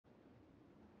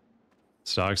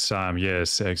Stocks time,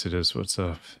 yes, Exodus, what's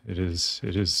up? It is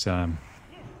time.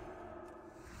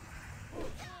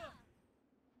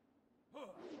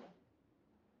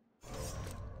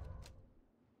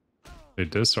 They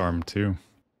disarmed too.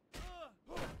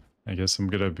 I guess I'm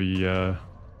gonna be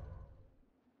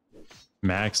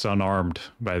maxed unarmed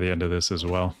by the end of this as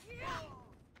well.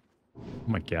 Oh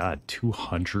my god,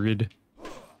 200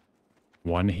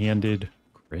 one-handed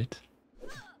crit?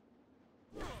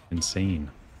 Insane.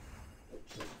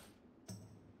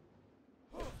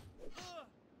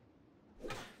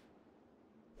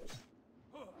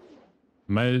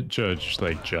 Might judge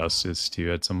like justice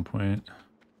too at some point.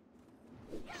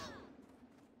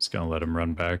 Just gonna let him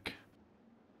run back.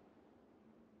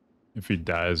 If he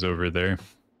dies over there,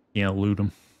 can't loot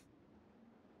him.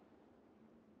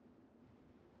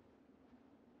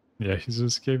 Yeah, he's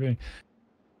escaping.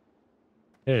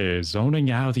 Hey,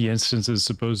 zoning out the instance is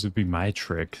supposed to be my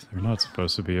trick. They're not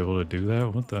supposed to be able to do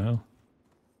that. What the hell?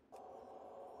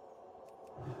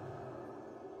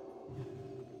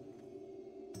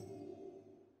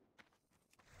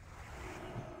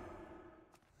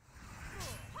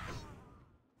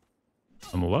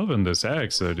 I'm loving this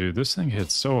axe though, dude. This thing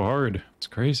hits so hard. It's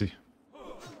crazy.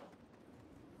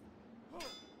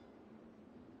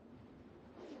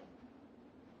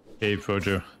 Hey,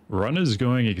 Fojo. Run is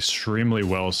going extremely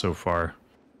well so far.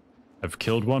 I've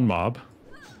killed one mob.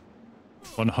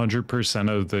 100%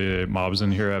 of the mobs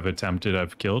in here I've attempted,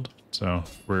 I've killed. So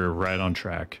we're right on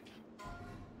track.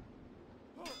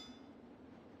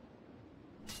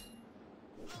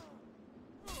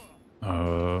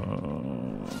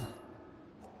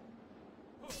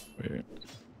 Wait.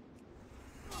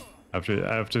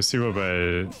 I have to see what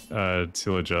my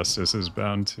Seal of Justice is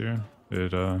bound to.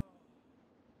 It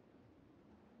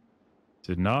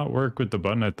did not work with the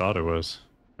button I thought it was.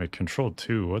 Wait, Control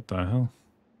 2, what the hell?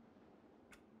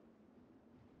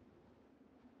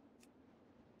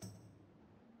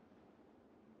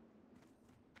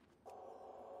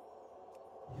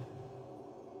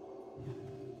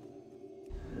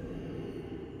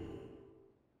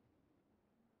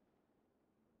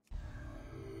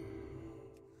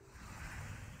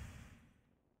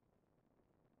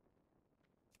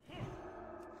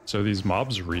 So these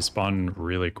mobs respawn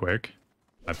really quick.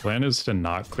 My plan is to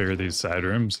not clear these side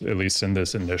rooms, at least in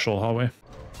this initial hallway.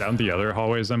 Down the other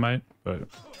hallways I might, but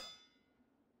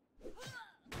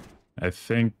I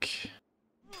think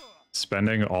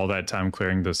spending all that time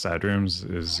clearing the side rooms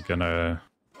is gonna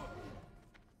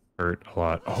hurt a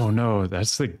lot. Oh no,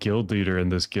 that's the guild leader in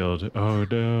this guild. Oh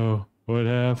no, what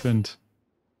happened?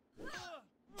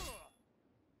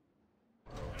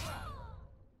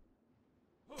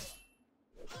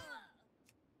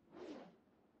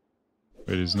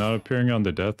 Wait, he's not appearing on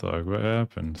the death log. What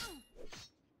happened?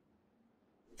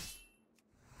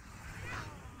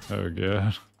 Oh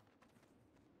god.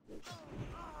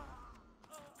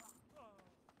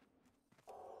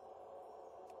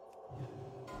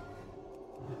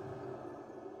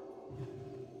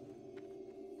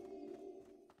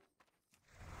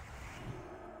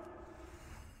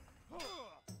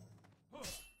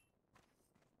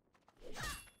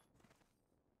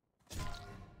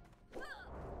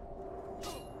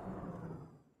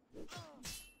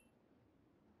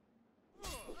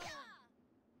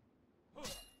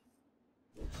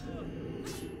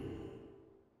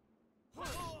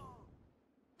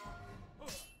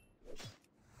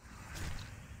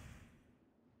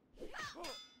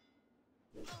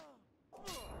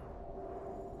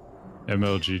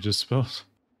 MLG dispels?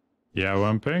 Yeah, well,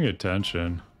 I'm paying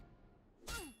attention.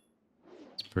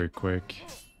 It's pretty quick.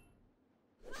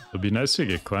 It'd be nice to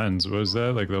get cleanse. What was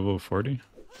that, like level 40?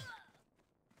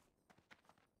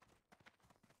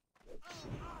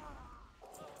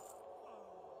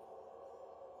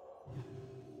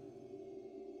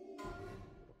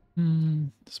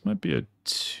 This might be a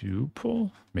 2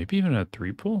 pull? Maybe even a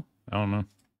 3 pull? I don't know.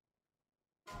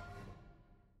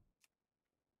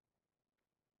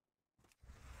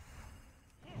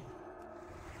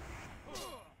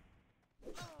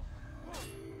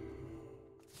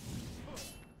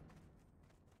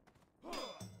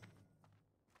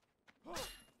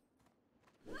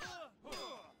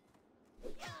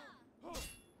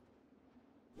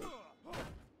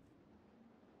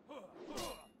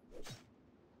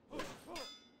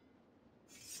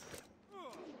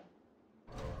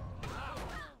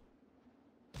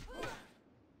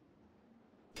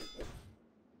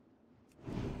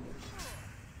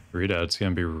 Readout's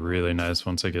gonna be really nice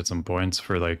once I get some points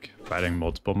for like fighting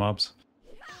multiple mobs.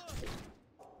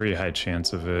 Pretty high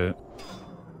chance of it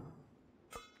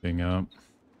being up.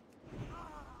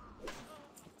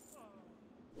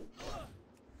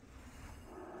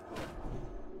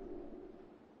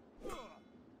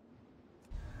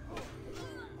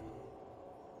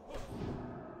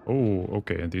 Oh,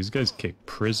 okay. These guys kick.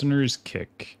 Prisoners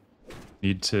kick.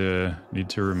 Need to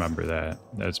remember that.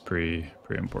 That's pretty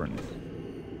important.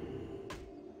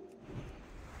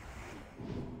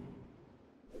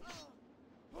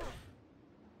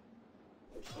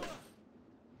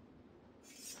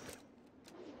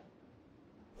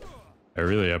 I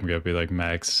really am gonna be like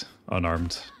max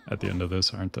unarmed at the end of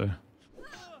this, aren't I?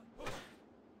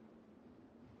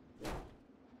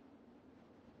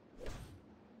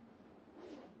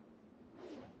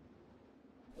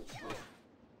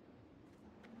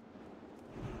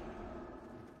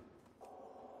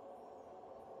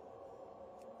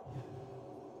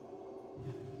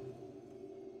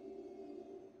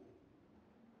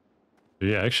 Did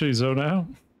he actually zone out?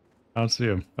 I don't see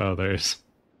him. Oh, there he is.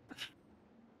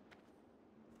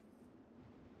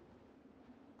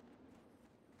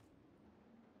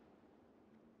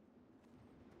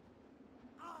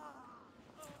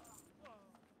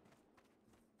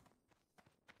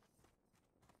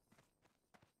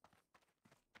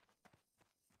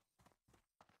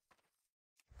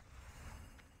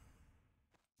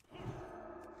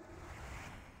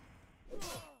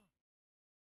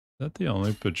 Is that the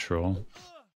only patrol?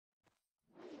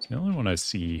 It's the only one I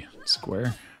see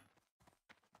square.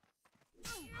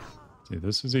 See,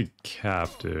 this is a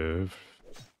captive.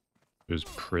 There's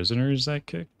prisoners that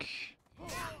kick,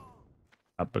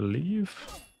 I believe.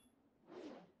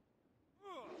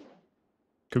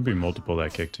 Could be multiple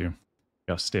that kick too.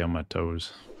 Gotta stay on my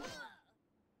toes.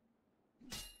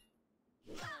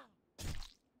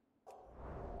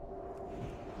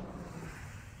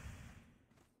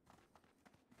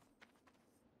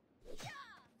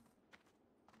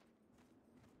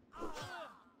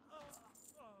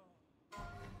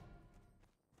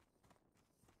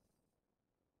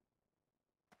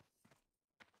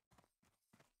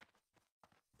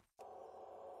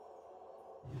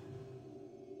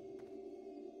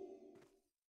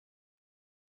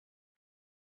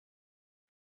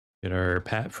 Get our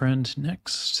Pat friend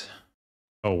next.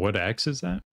 Oh, what axe is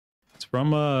that? It's from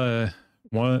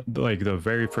one like the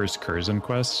very first Curzon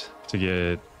quest to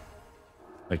get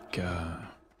like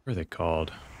what are they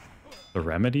called? The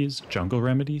remedies? Jungle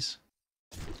remedies?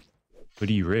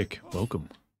 Hoodie Rick, welcome.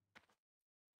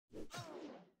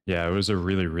 Yeah, it was a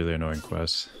really annoying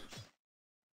quest.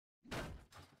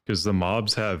 Because the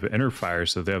mobs have inner fire,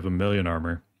 so they have 1,000,000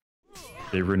 armor.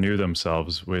 They renew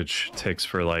themselves, which takes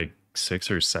for like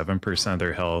 6 or 7% of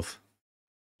their health.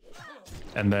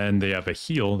 And then they have a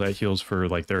heal that heals for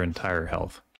like their entire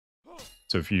health.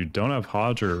 So if you don't have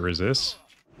Hodge or resist,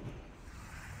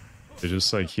 they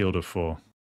just like heal to full.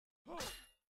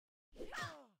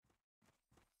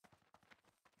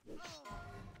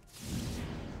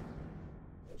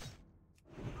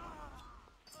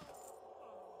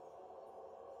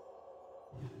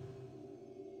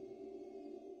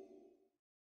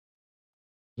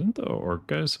 Isn't the orc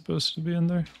guy supposed to be in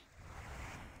there?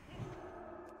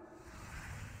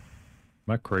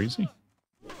 Am I crazy?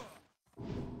 I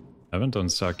haven't done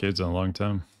Stockades in a long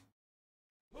time.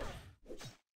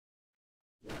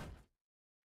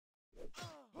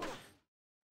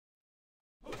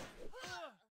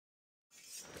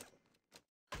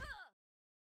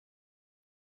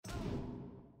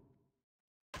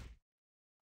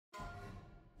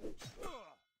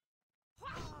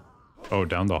 Oh,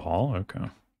 down the hall? Okay.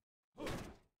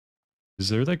 Is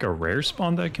there like a rare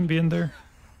spawn that can be in there?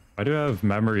 I do have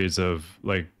memories of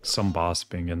like some boss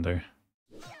being in there.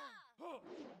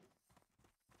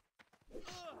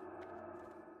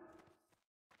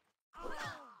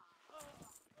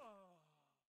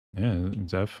 Yeah,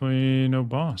 definitely no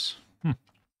boss.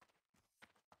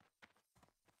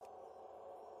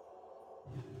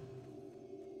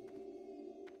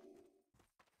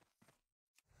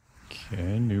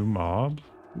 Okay, new mob.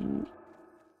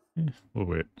 We'll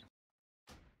wait.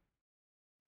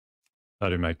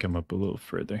 Thought he might come up a little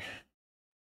further.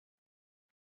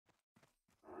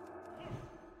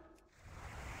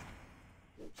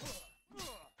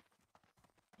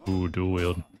 Ooh, dual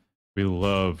wield. We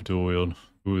love dual wield.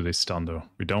 Ooh, they stun though.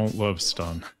 We don't love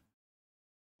stun.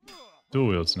 Dual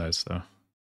wield's nice though.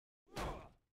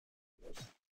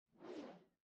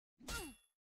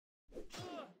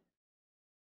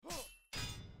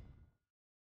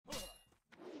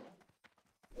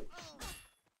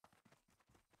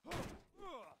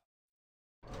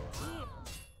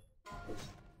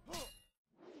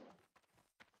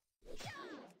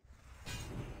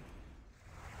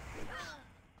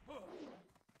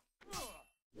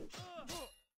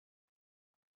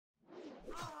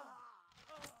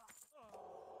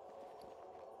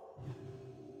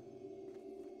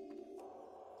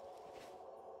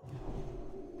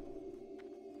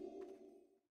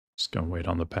 Just gonna wait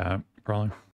on the pap,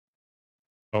 probably.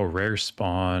 Oh, rare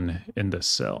spawn in the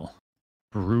cell.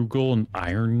 Brugal and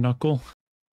Iron Knuckle.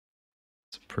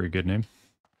 It's a pretty good name.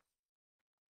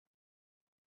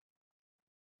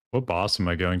 What boss am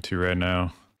I going to right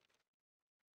now?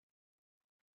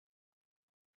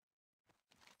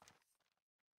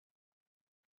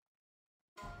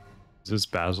 Is this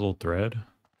Bazil Thredd?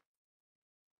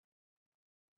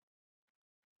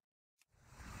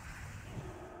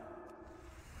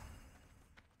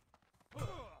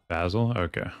 Bazil?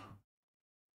 Okay.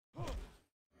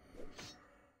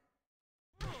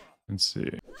 Let's see.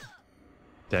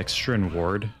 Dextren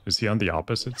Ward. Is he on the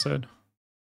opposite side?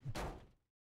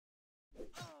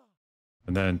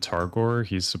 And then Targorr,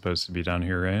 he's supposed to be down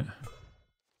here, right?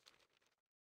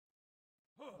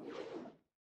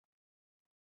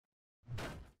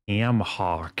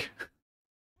 Hamhock.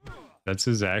 That's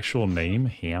his actual name?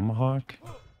 Hamhock?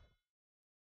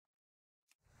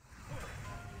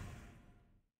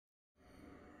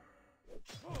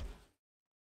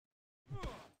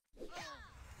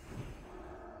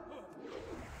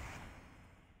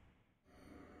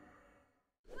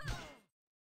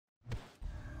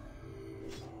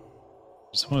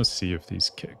 Just want to see if these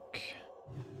kick.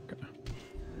 Okay.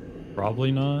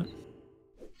 Probably not.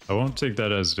 I won't take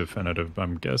that as definitive, but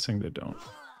I'm guessing they don't.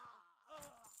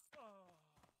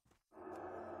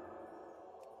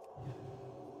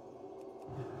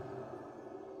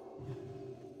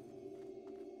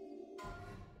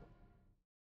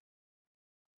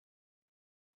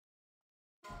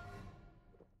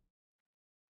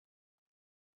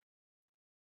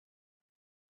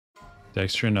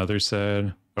 Dextren other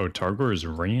side. Oh, Targorr is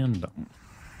random.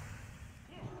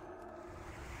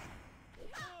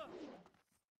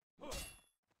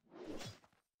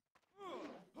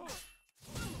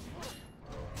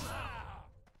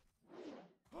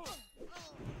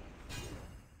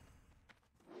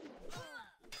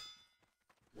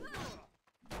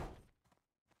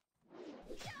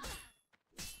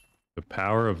 The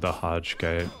power of the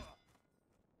Hodgkite.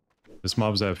 This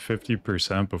mob's at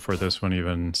 50% before this one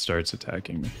even starts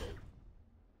attacking me.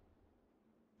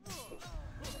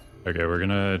 Okay, we're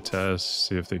gonna test,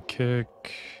 see if they kick.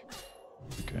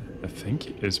 Okay, I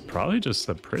think it's probably just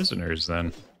the prisoners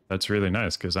then. That's really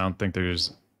nice, because I don't think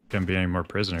there's gonna be any more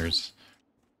prisoners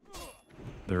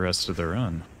the rest of the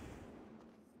run.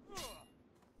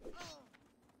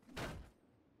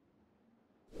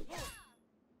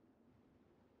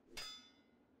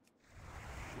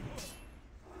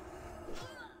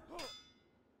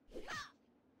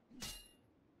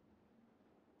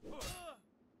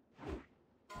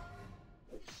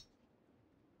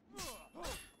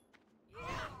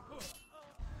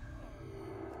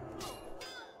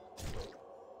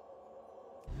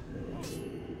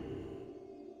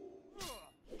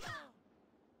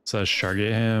 So let's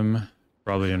target him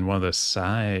probably in one of the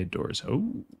side doors.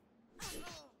 Oh,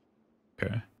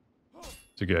 okay,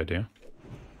 it's a good idea.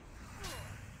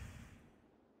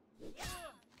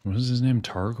 What is his name?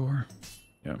 Targorr?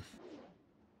 Yeah.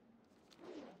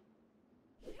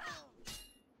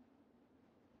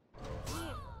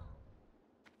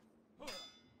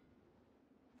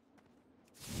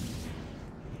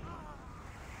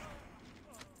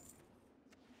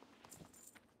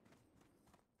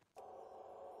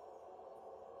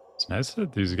 It's nice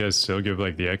that these guys still give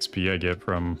like the XP I get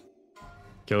from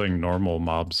killing normal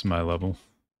mobs my level.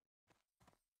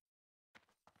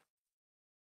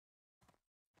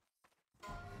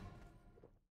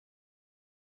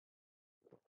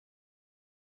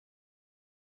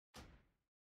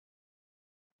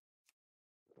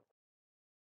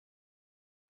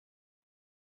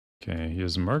 Okay, he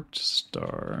has marked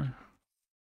star.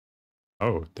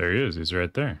 Oh, there he is. He's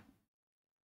right there.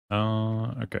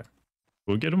 Okay.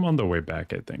 We'll get him on the way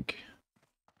back, I think.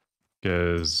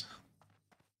 Because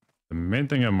the main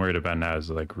thing I'm worried about now is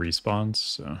like respawns,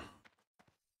 so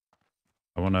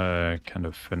I want to kind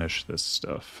of finish this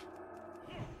stuff.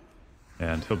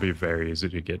 And he'll be very easy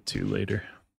to get to later.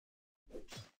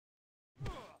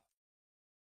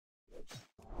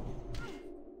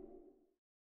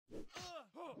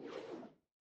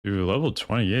 Ooh, level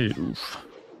 28. Oof.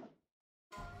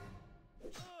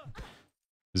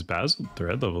 Is Bazil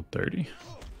Thredd level 30?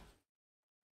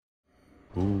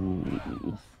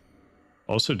 Ooh.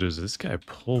 Also, does this guy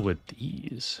pull with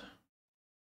these?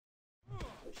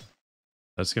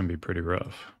 That's gonna be pretty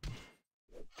rough.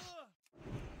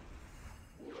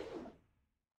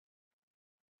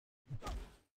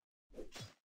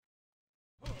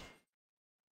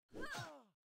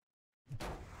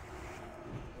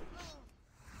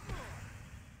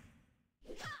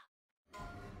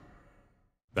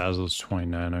 Bazil's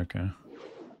 29, okay.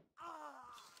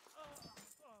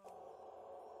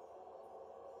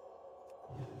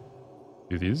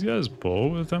 Do these guys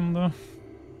pull with him though?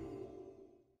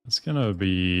 It's gonna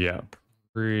be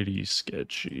pretty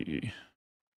sketchy.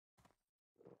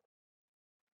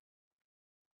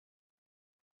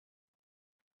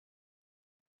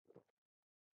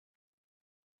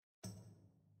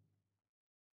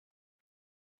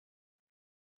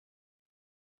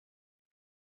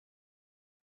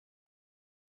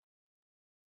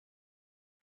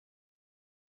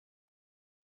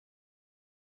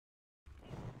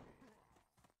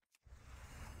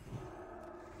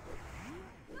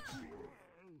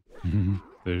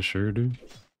 They sure do.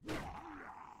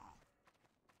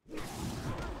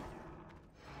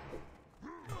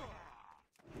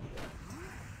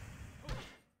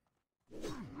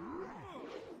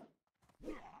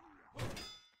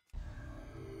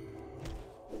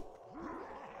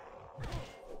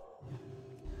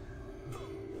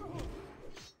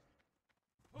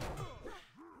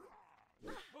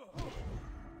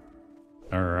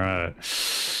 All right,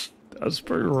 that's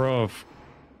pretty rough.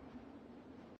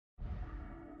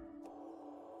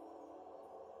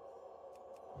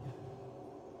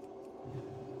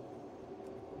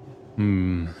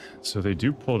 So they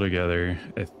do pull together.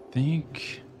 I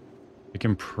think I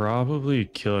can probably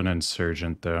kill an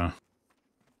insurgent though.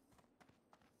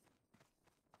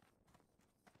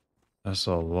 That's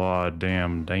a lot of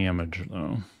damn damage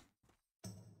though.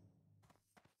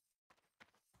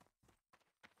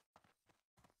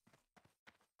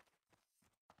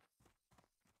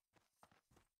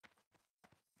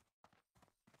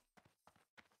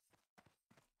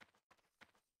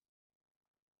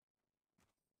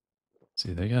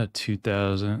 See, they got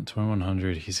 2,000,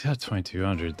 2,100. He's got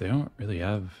 2,200. They don't really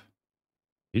have...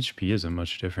 HP isn't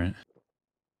much different.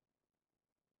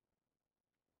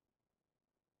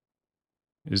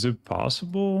 Is it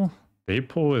possible they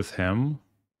pull with him,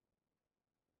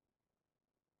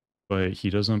 but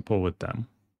he doesn't pull with them?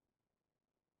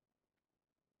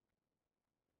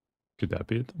 Could that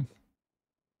be a thing?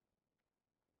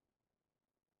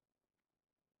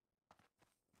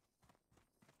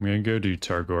 I'm gonna go do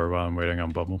Targorr while I'm waiting on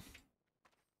Bubble.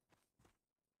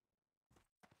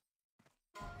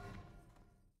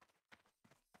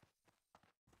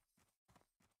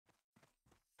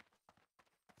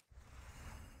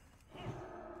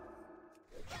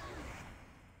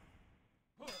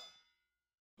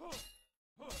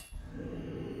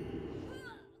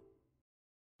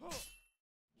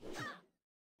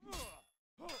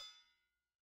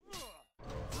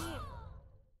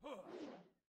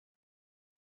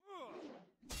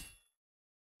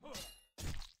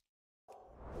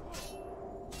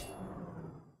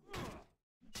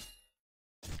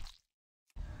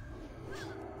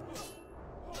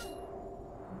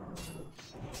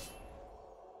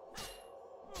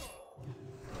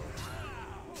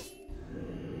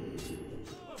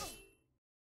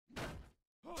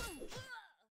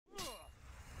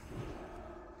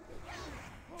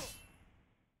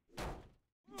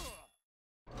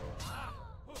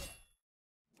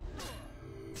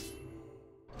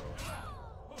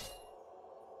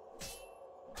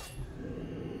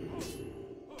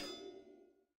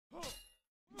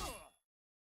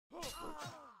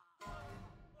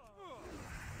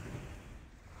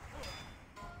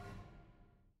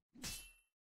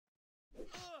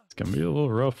 It's gonna be a little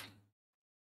rough.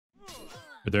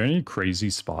 Are there any crazy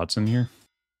spots in here?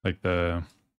 Like the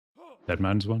Dead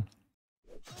Man's one?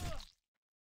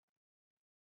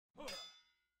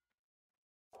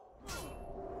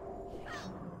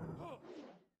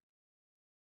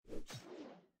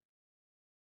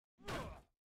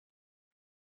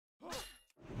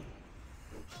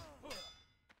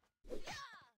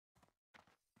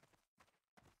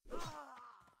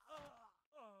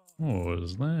 What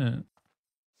was that?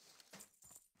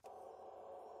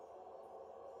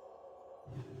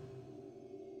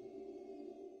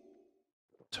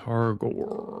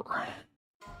 Targorr.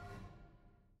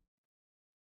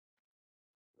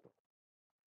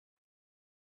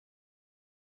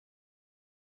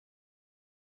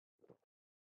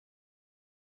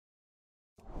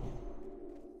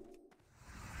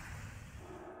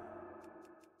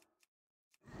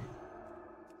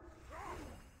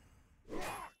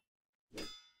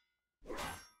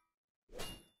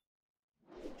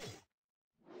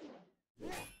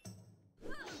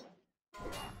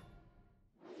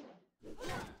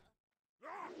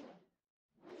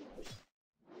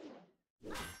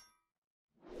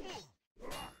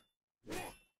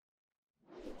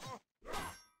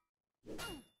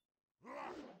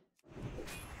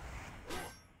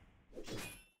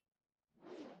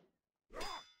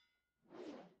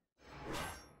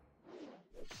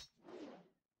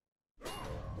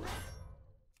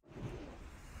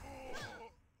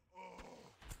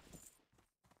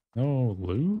 No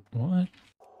loot? What?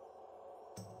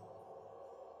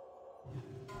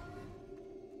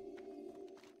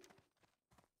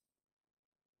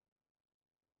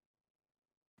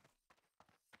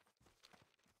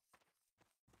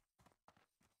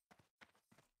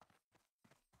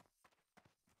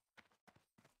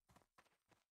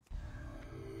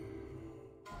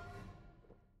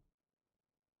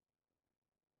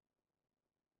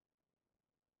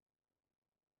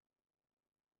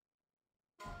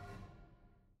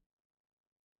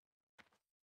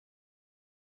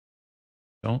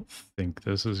 Don't think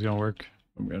this is gonna work.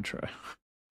 I'm gonna try.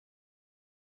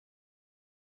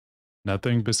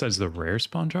 Nothing besides the rare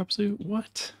spawn drop loot?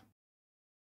 What?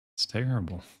 It's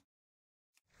terrible.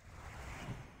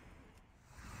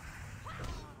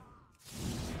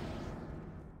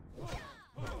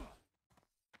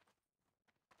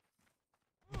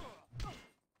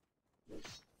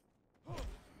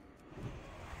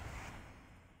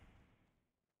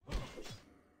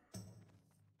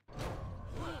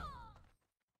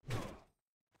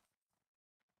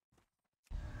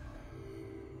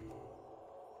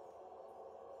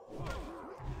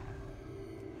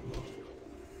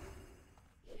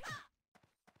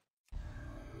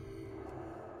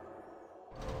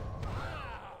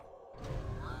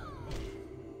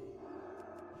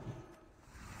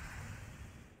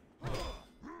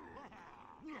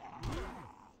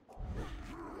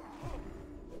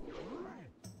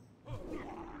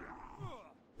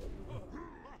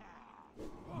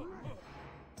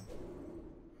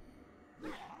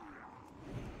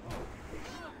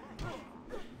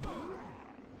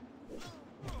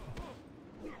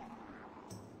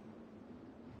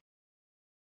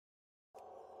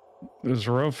 It's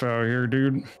rough out here,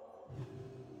 dude.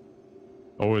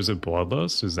 Oh, is it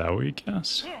Bloodlust? Is that what you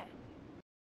cast?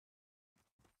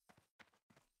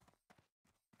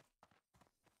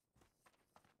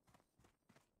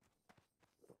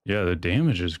 Yeah, the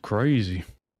damage is crazy.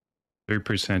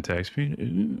 3% attack speed?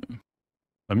 Ooh.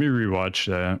 Let me rewatch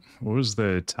that. What was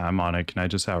the time on it? Can I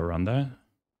just outrun that?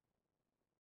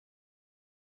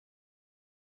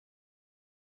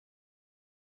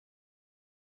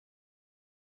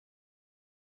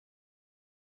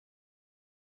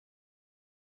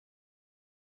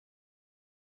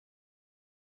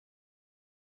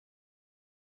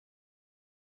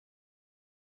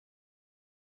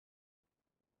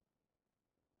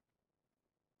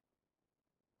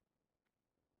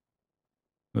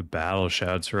 The battle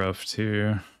shout's rough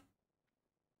too.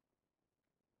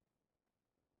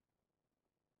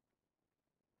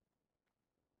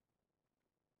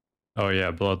 Oh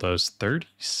yeah, Bloodlust 30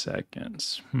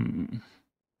 seconds.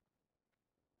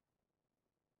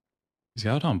 He's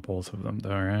got it on both of them though,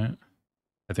 right?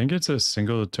 I think it's a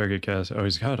single target cast. Oh,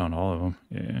 he's got it on all of them.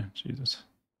 Yeah, Jesus.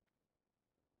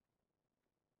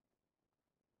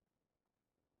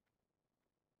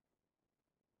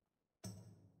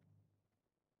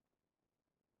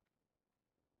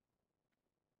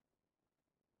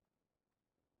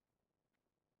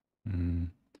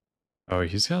 Oh,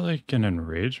 he's got like an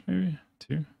enrage maybe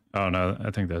too. Oh no,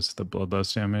 I think that's the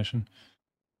bloodlust animation.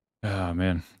 Oh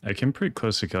man, I came pretty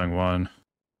close to killing one.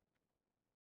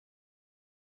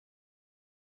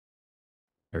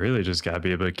 I really just gotta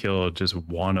be able to kill just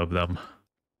one of them.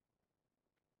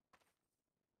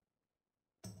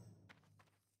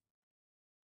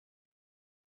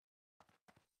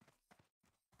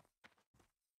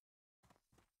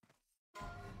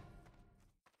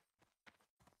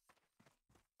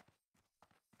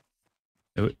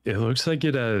 It looks like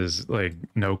it has like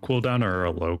no cooldown or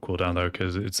a low cooldown though,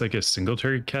 because it's like a single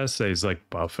target cast that is like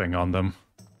buffing on them.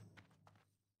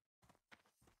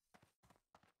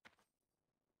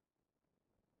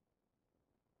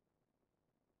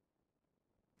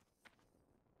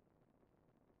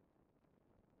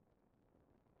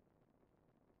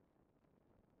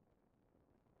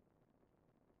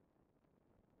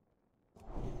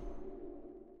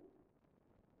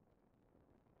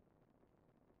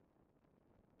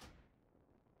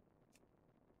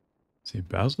 See,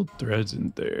 Bazil Thredd's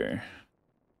in there.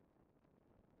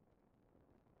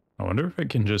 I wonder if I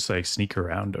can just like sneak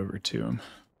around over to him.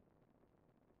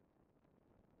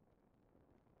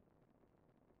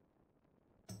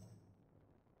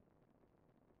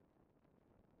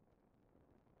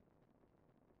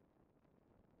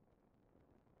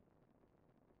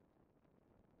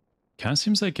 Kind of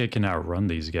seems like I can outrun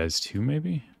these guys too,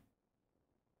 maybe?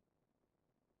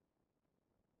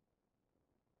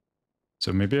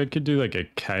 So maybe I could do like a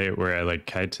kite where I like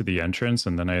kite to the entrance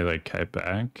and then I like kite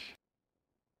back.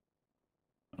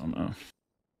 I don't know.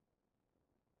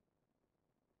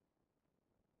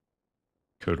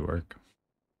 Could work.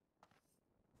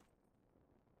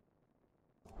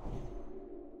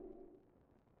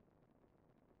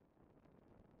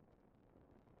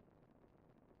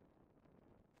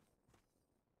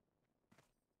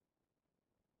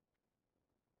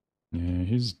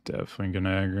 he's definitely gonna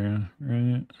aggro,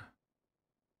 right?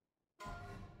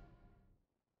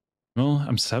 Well,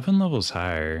 I'm 7 levels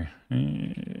higher.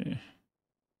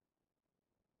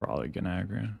 Probably gonna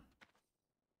aggro.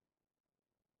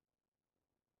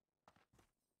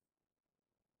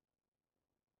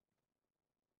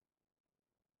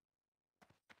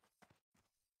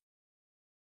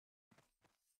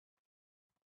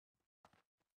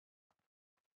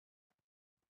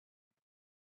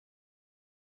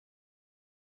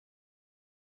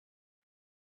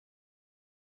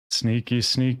 Sneaky,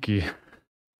 sneaky.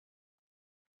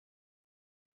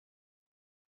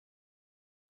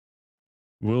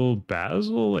 Will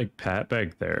Bazil like pat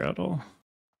back there at all?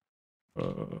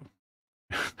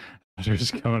 They're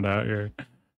just coming out here.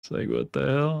 It's like, what the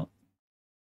hell?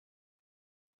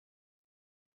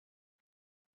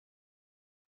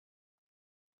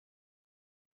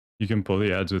 You can pull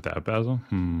the ads without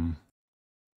Bazil?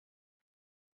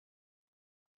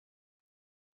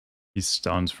 He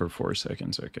stuns for 4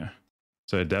 seconds, okay.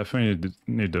 So I definitely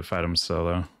need to fight him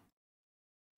solo.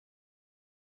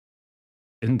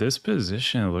 In this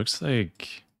position, it looks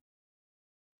like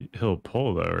he'll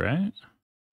pull though, right?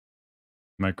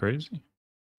 Am I crazy?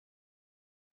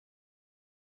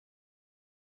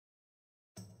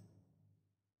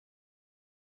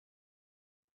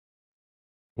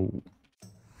 Oh.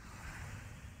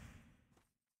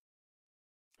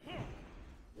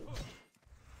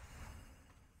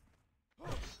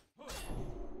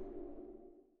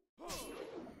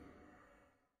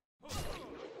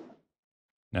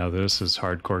 Now this is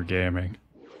hardcore gaming.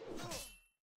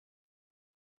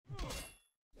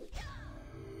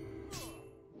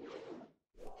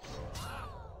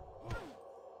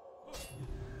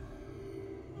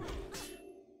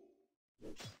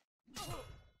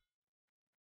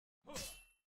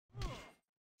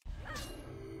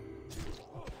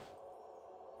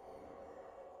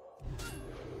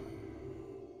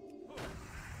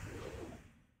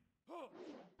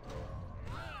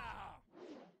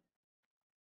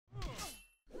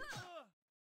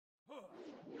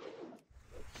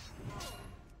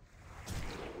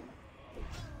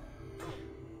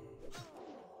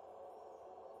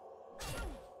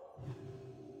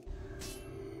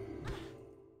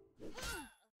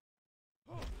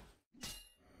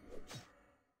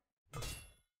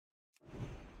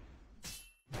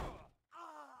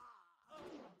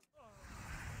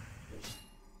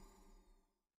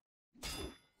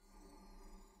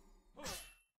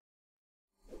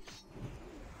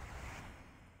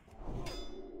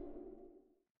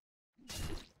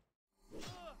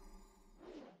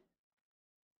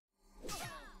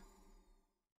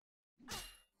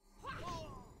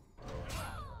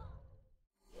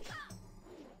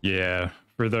 Yeah,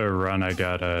 for the run I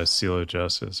got a Seal of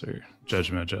Justice or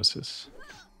Judgment of Justice.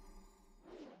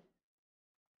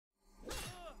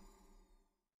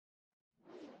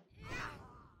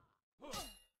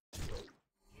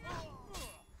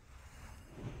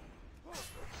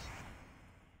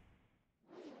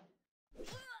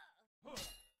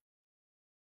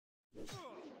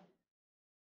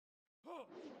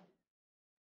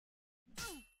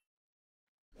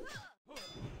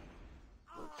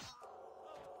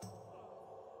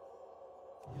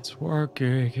 It's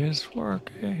working, it's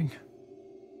working.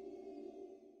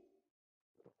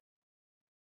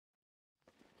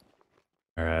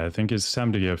 Alright, I think it's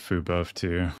time to get food buff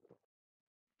too.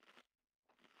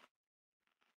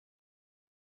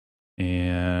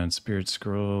 And Spirit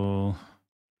Scroll.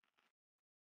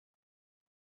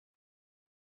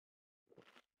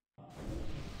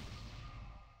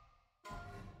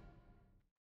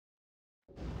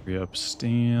 Re-up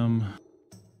Stam.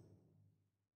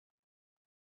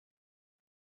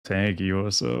 Thank you,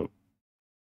 what's up?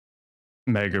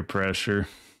 Mega pressure.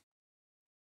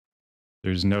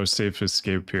 There's no safe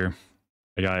escape here.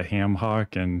 I got a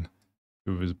Hamhock and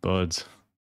two of his buds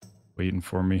waiting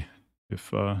for me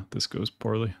if this goes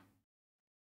poorly.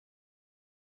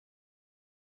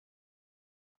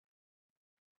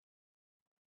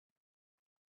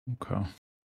 Okay.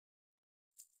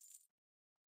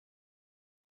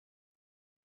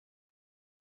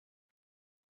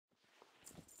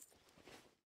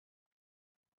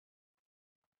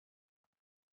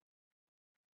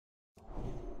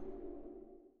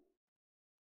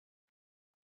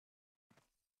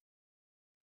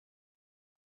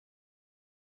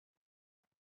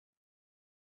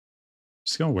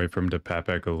 Just gonna wait for him to pat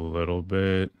back a little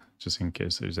bit, just in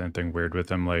case there's anything weird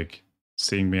with him, like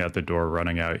seeing me at the door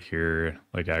running out here,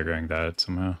 like aggroing that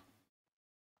somehow.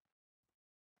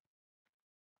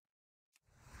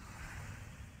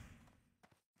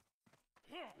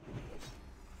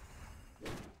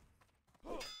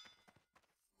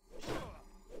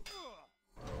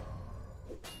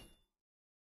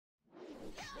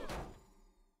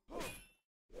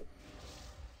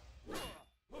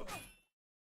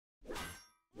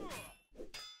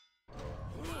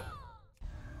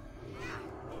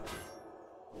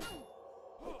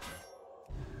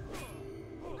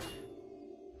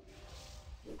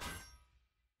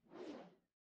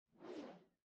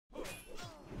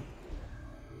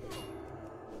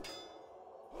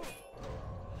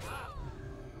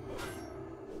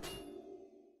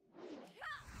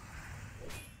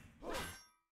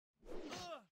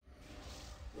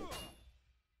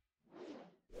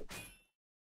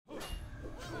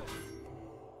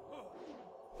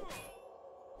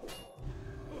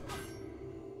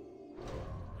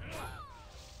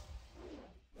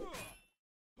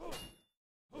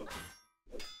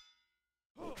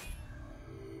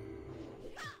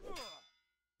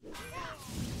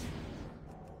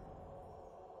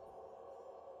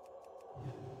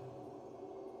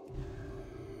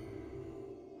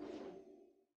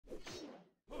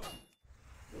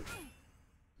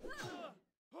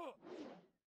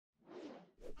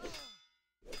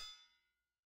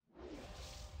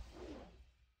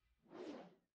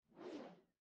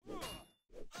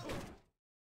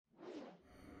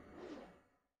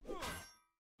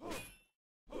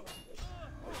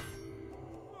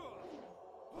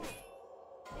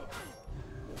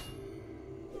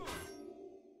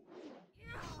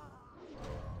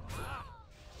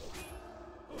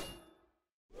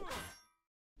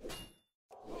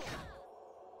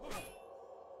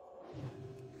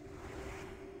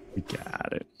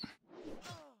 Got it.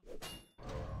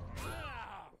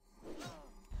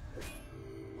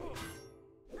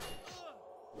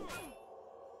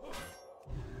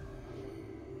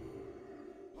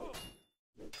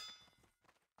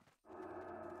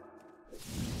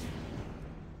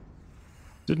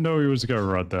 Didn't know he was gonna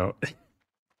run though.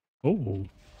 Oh.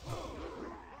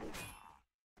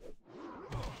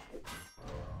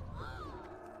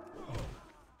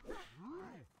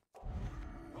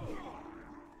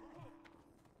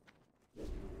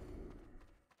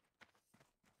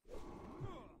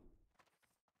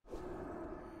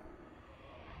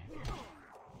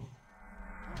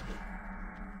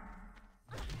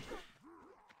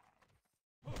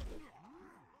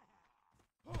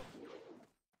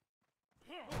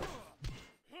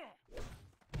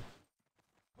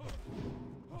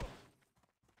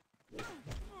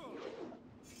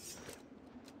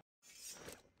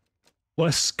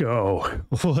 Let's go.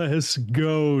 Let's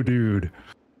go, dude.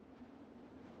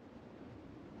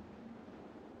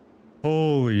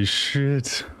 Holy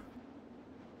shit.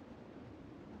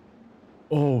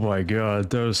 Oh my god,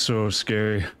 that was so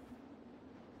scary.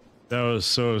 That was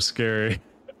so scary.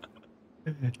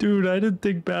 Dude, I didn't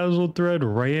think Bazil Thredd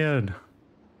ran.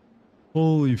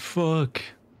 Holy fuck.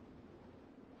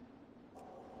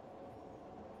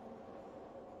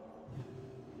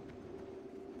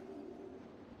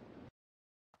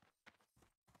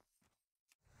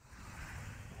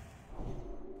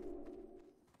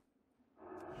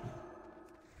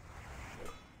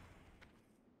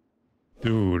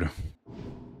 Dude.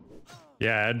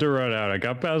 Yeah, I had to run out. I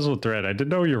got Bazil Thredd. I didn't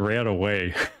know you ran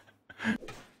away.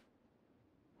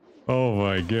 Oh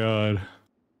my god.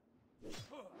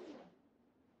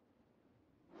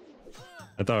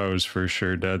 I thought I was for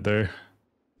sure dead there.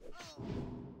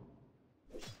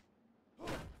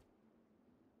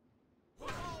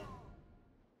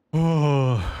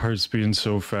 Oh, heart's beating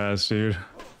so fast, dude.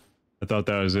 I thought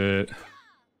that was it.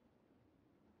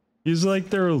 He's like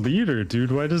their leader,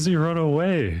 dude. Why does he run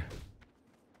away?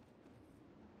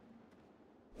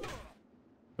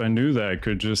 If I knew that, I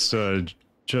could just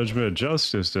judgment of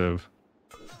justice of.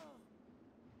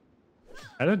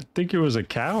 I didn't think he was a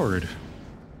coward.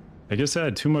 I guess I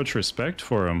had too much respect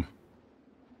for him.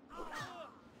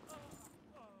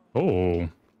 Oh.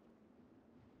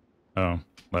 Oh,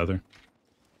 leather.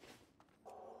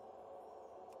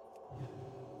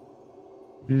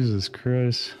 Jesus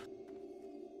Christ.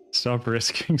 Stop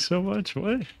risking so much,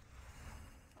 what?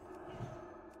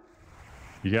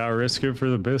 You gotta risk it for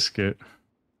the biscuit.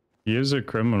 He is a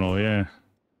criminal, yeah.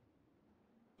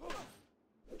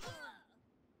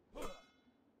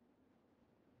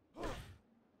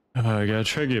 I gotta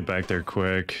try to get back there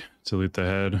quick to loot the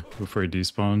head before he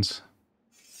despawns.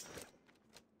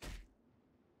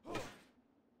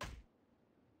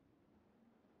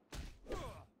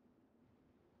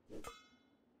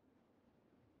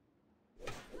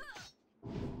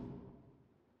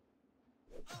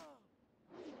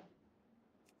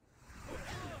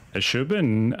 I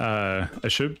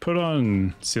should put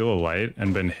on Seal of Light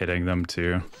and been hitting them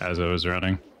too as I was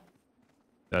running.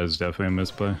 That was definitely a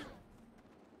misplay.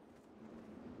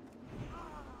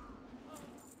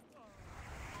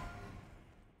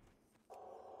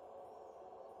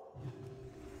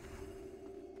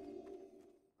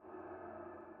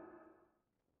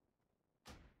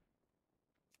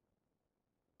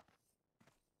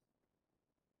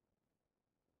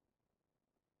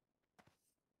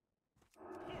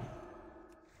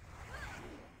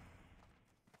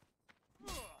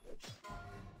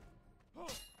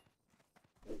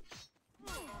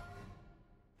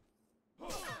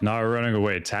 Not running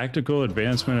away. Tactical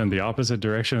advancement in the opposite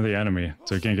direction of the enemy,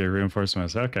 so you can't get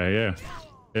reinforcements. Okay, yeah.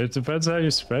 It depends how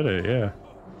you spend it, yeah.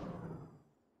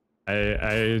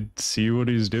 I see what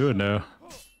he's doing now.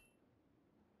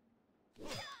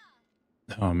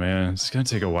 Oh man, it's gonna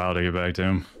take a while to get back to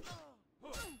him.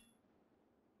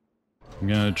 I'm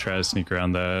gonna try to sneak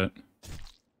around that.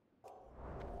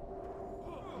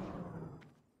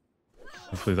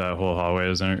 Hopefully that whole hallway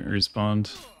doesn't respawn.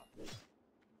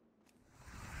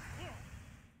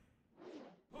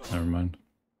 Never mind.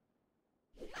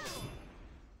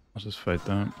 I'll just fight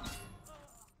that.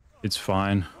 It's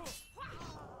fine.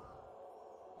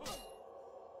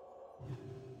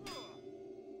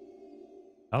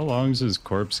 How long is his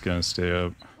corpse gonna stay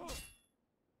up?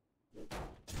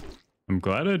 I'm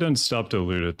glad I didn't stop to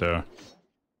loot it though.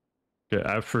 Yeah,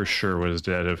 I for sure was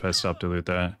dead if I stopped to loot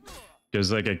that. Because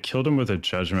like I killed him with a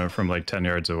judgment from like 10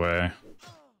 yards away.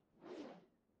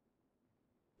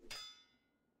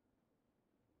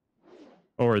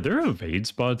 Oh, are there evade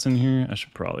spots in here? I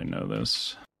should probably know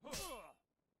this.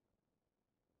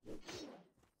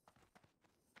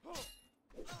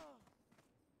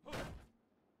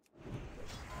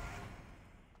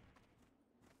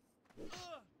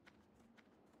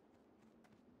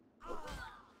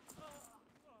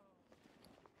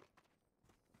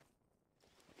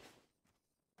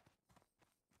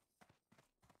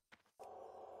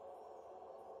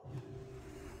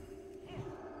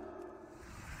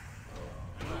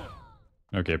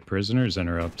 Okay, prisoners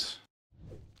interrupt.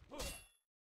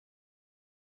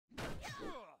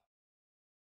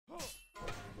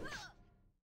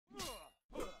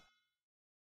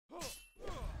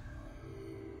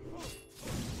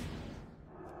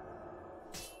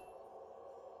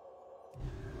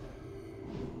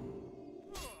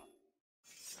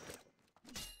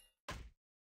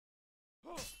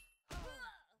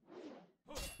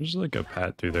 There's like a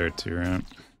pat through there too, right?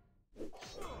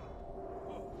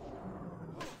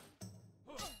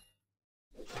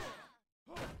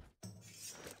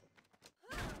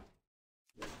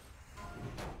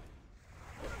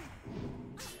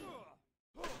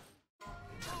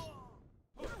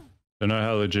 Don't know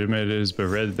how legitimate it is, but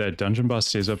read that dungeon boss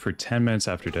stays up for 10 minutes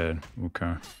after dead.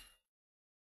 Okay.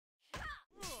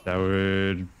 That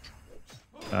would...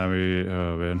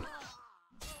 oh man.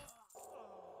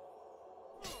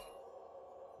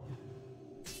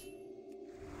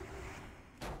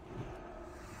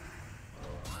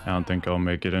 I don't think I'll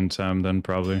make it in time then,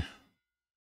 probably.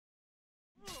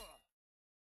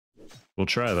 We'll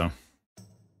try though.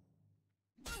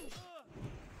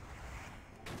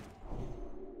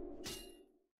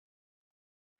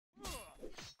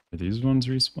 Are these ones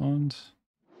respawned?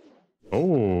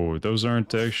 Oh, those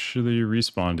aren't actually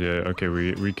respawned yet. Okay,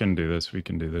 we can do this. We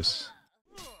can do this.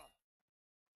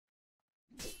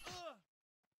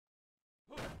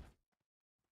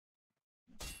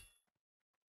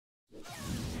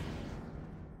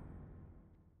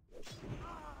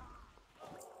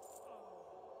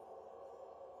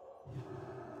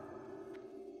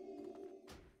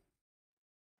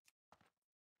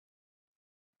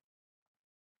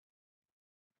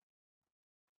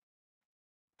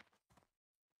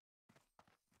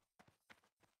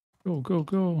 Go, go,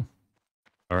 go.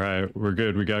 All right, we're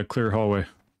good. We got a clear hallway.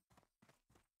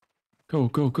 Go,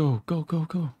 go, go, go, go,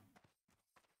 go.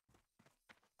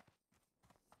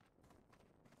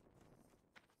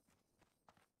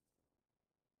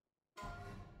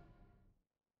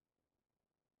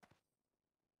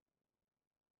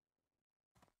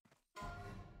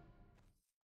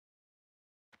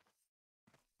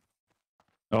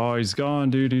 Oh, he's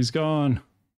gone, dude. He's gone.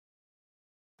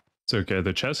 It's okay.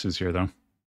 The chest is here, though.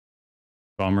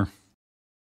 Bummer.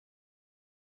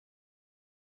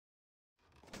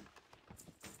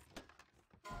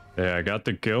 Yeah, I got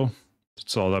the kill.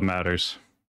 That's all that matters.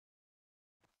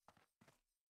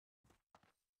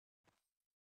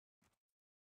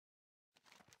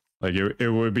 Like, it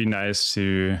would be nice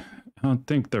to... I don't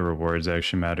think the rewards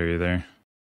actually matter either.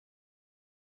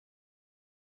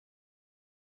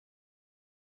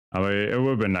 I mean, it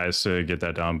would have been nice to get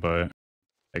that done, but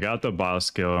I got the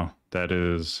boss kill. That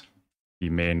is the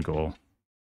main goal.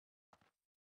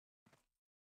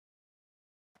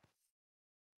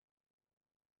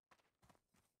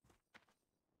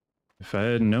 If I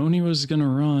had known he was gonna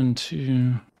run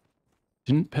too,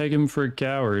 didn't peg him for a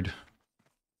coward.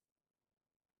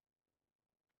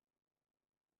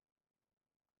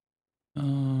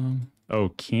 Oh,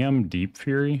 Kam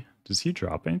Deepfury? Does he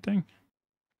drop anything?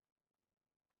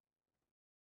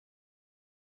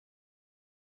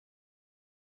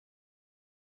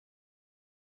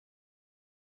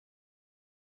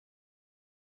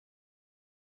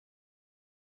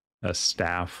 A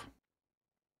staff.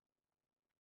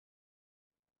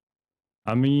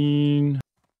 I mean,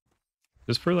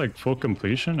 just for like full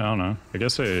completion? I don't know. I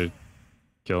guess I'd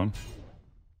kill him.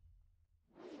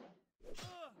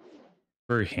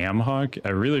 For Hamhock, I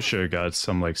really should have got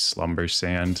some like slumber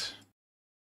sand.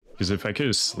 Because if I could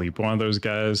just sleep one of those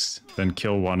guys, then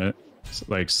kill one,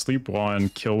 like sleep one,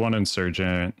 kill one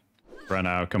insurgent, run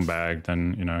out, come back,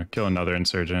 then, you know, kill another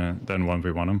insurgent, then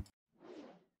 1v1 him.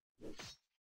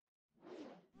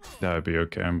 That would be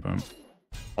okay, but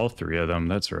all three of them,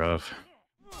 that's rough.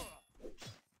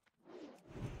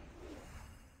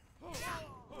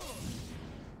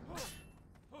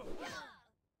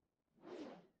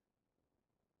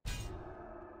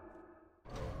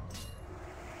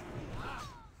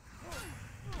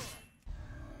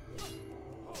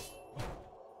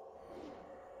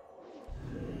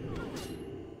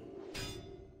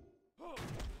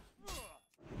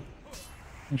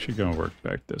 Actually gonna work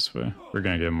back this way. We're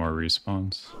gonna get more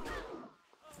respawns.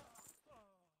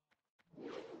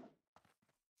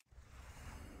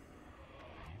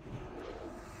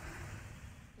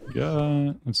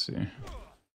 Let's see.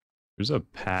 There's a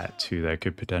pat too that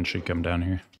could potentially come down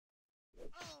here.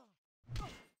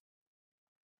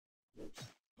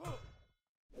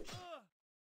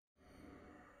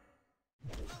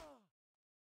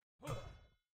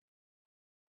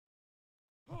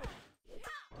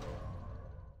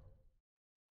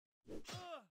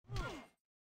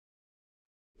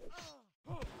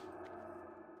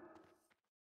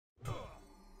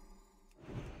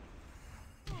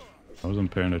 wasn't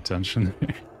paying attention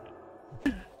there.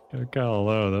 Got kind of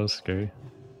low, that was scary.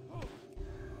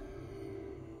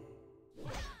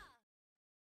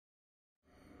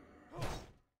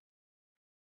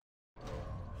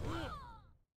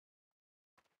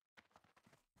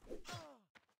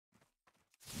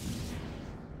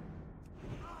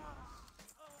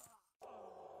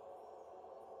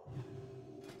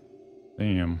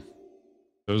 Damn.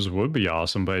 Those would be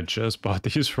awesome, but I just bought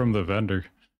these from the vendor.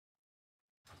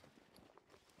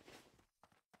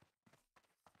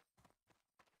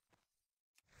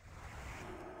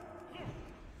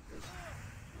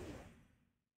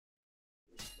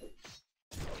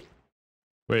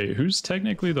 Wait, who's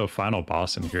technically the final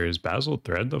boss in here? Is Bazil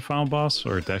Thredd the final boss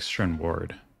or Dextren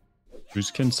Ward? Who's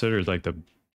considered like the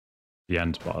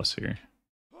end boss here?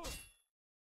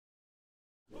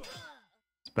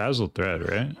 It's Bazil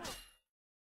Thredd, right?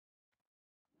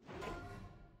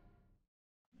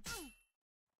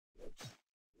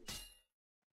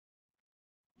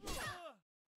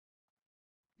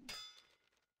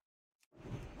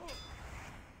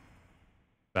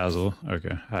 Bazil,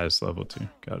 okay, highest level 2,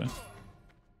 got it.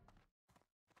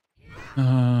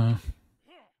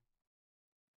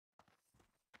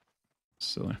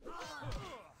 Silly.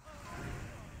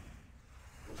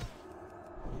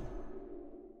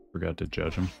 Forgot to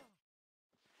judge him.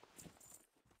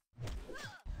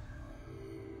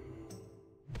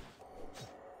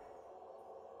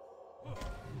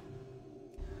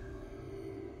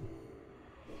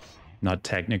 Not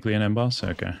technically an end boss?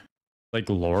 Okay. Like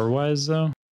lore-wise,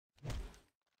 though?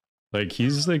 Like,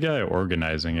 he's the guy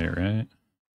organizing it, right?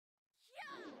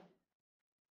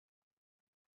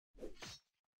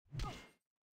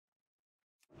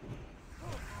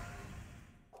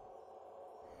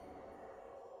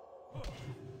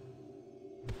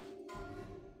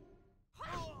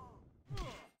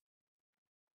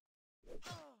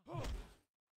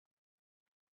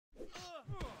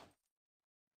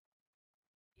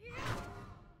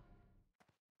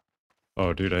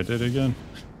 Oh, dude, I did it again.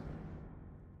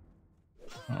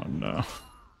 Oh, no.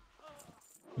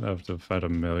 I have to fight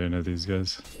 1,000,000 of these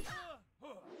guys.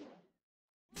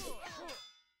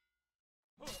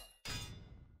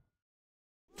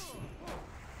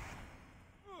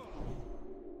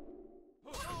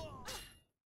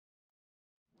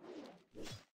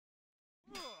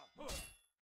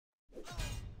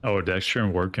 Oh,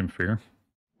 Dextren Ward can fear.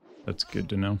 That's good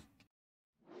to know.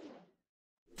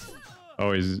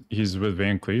 Oh, he's with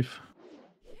Van Cleef.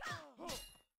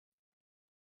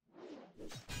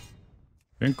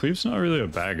 Van Cleef's not really a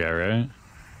bad guy, right?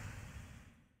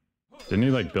 Didn't he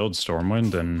like build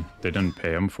Stormwind and they didn't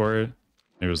pay him for it?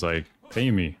 He was like, pay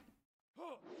me.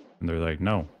 And they're like,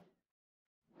 no.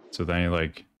 So then he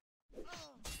like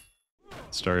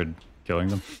started killing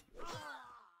them.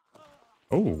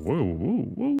 Oh, whoa, whoa,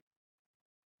 whoa.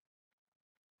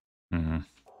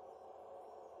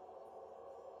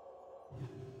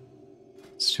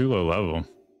 It's too low level.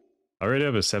 I already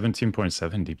have a 17.7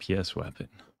 DPS weapon.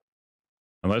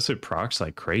 Unless it procs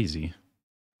like crazy.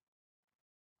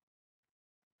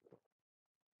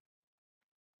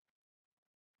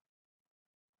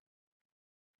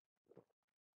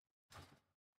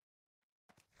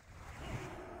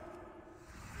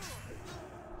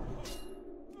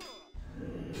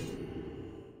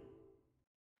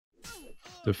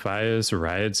 Defias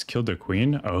riots killed the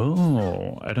queen?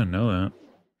 Oh, I didn't know that.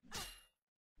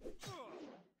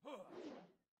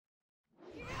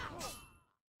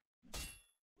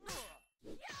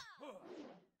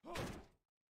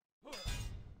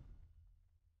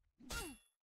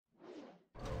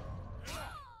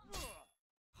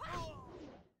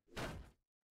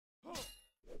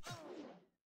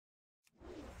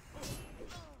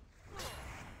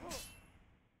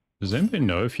 Does anybody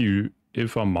know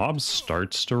if a mob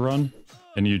starts to run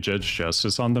and you judge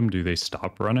justice on them, do they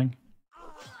stop running?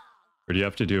 Or do you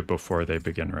have to do it before they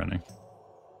begin running?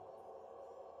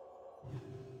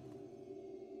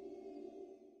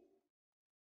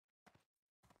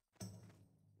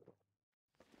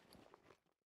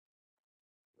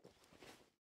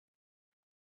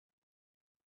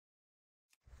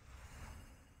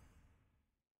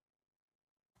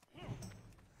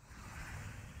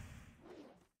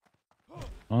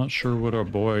 Not sure what our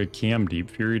boy Kam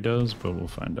Deepfury does, but we'll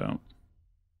find out.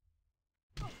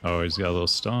 Oh, he's got a little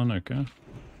stun, okay.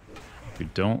 We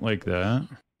don't like that.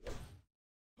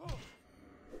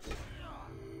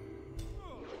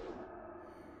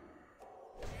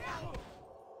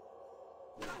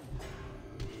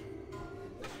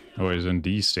 Oh, he's in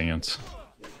D stance.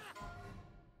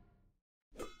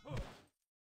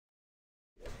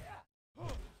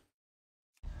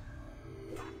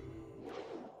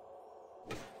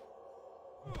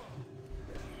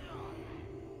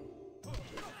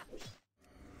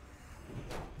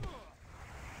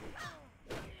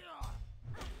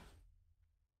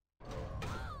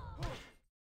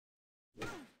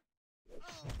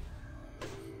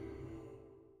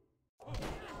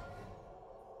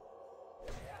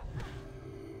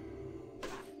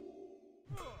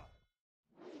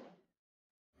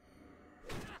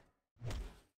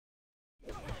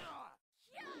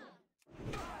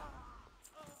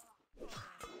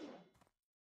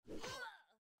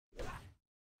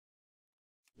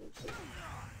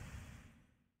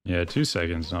 Yeah, 2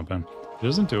 seconds, not bad. It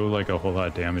doesn't do like a whole lot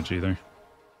of damage either.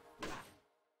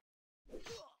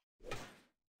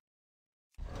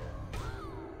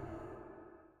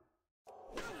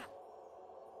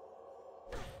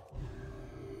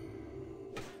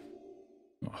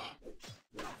 Oh,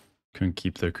 couldn't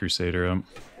keep the Crusader up.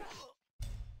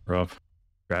 Rough.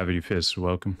 Gravity Fist,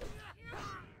 welcome.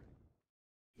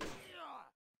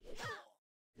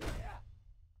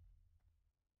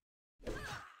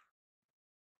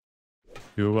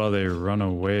 Do it while they run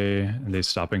away and they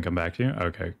stop and come back to you?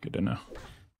 Okay, good to know.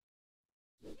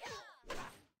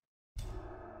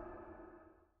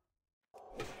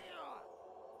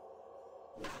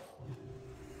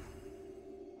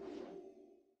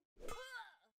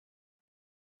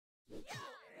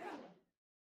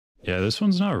 Yeah, this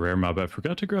one's not a rare mob. I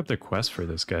forgot to grab the quest for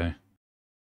this guy.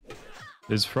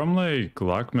 It's from like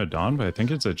Glock Madon, but I think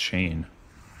it's a chain.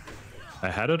 I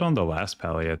had it on the last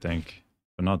pally, I think,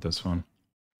 but not this one.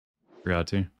 Forgot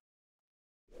to.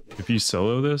 If you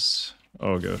solo this,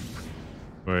 oh good.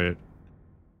 Wait.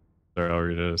 Sorry, I'll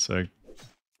read it in a sec.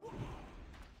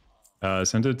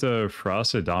 Sent it to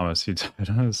Frost Adamus. He died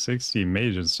on a 60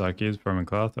 mage in Stockades farming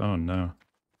cloth. Oh no.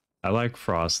 I like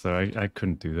Frost though. I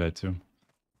couldn't do that to him.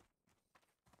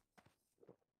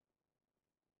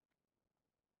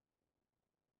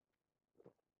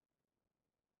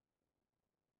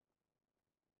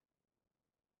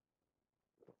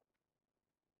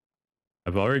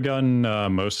 I've already gotten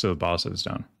most of the bosses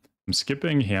down. I'm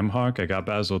skipping Hamhock. I got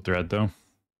Bazil Thredd though.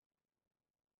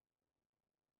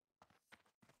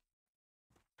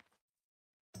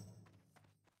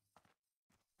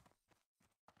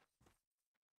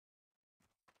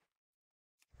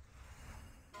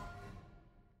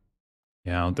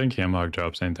 Yeah, I don't think Hamhock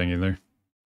drops anything either.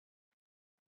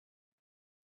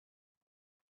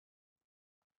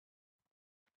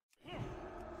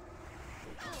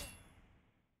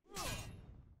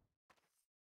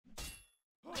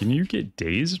 Can you get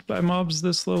dazed by mobs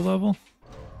this low level?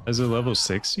 As a level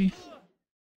 60?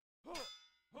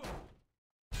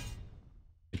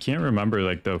 I can't remember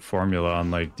like the formula on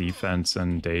like defense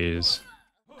and daze.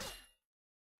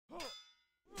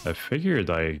 I figured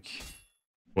like,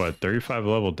 what, 35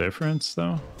 level difference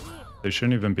though? They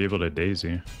shouldn't even be able to daze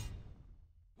you.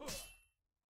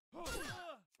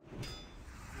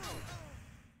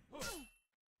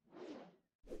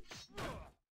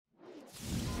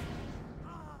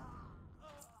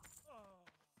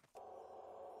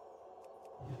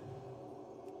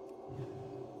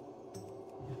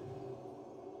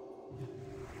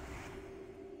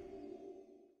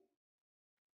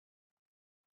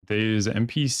 Daze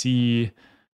NPC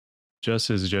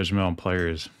Justice Judgment on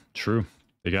players. True.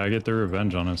 They gotta get their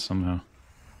revenge on us somehow.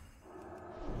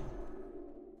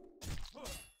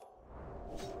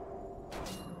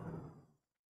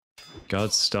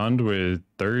 Got stunned with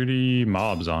 30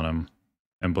 mobs on him.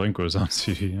 And Blink was on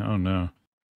CD. Oh no.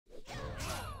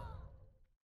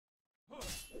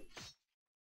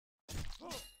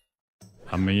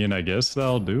 I mean, I guess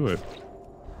that'll do it.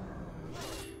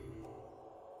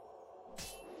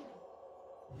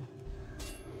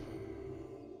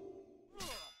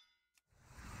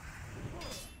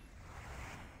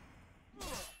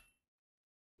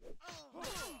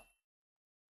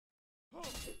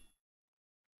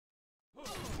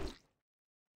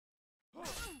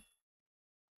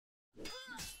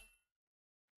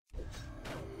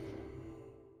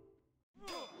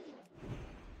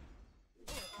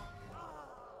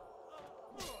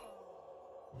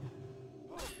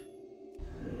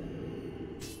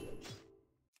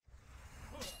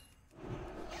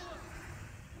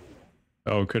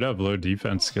 Oh, could have low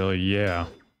defense skill. Yeah.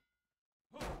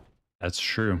 That's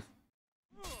true.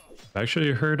 I've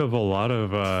actually heard of a lot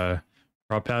of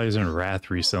prop pallies and Wrath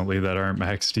recently that aren't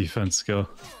max defense skill.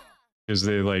 Because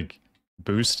they like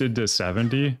boosted to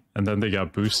 70 and then they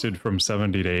got boosted from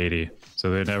 70 to 80.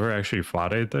 So they never actually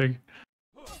fought anything.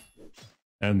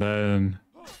 And then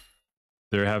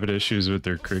they're having issues with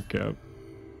their crit cap.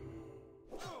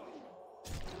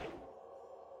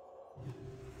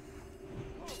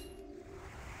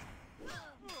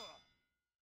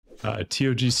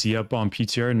 TOGC up on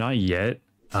PTR? Not yet.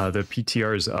 The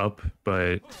PTR is up,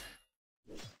 but...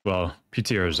 Well,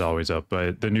 PTR is always up,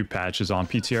 but the new patch is on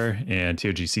PTR, and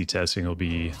TOGC testing will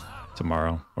be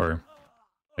tomorrow, or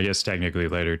I guess technically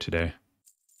later today.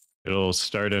 It'll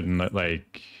start in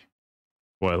like,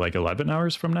 what, like 11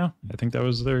 hours from now? I think that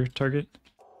was their target.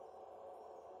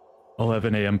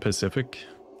 11 a.m. Pacific.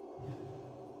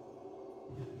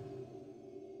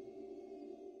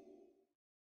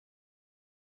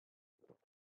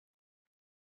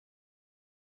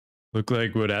 Look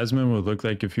like what Asmon would look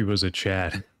like if he was a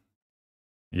Chad.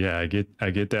 Yeah, I get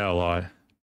that a lot.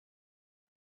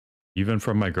 Even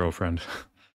from my girlfriend.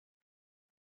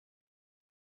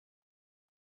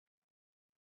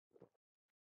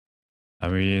 I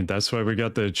mean, that's why we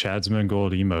got the Chadsman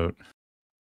Gold emote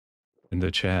in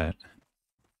the chat.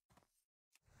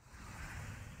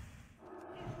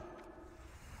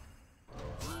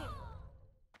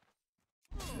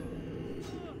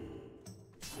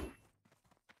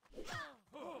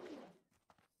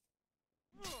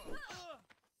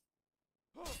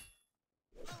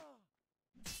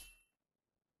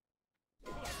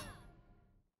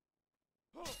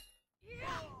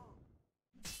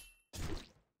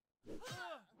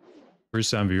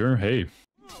 First time viewer, hey,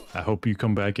 I hope you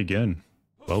come back again.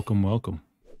 Welcome, welcome.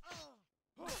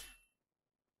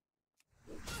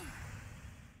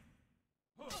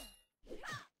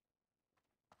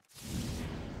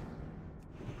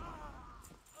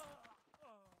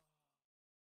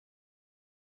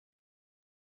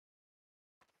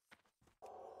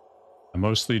 I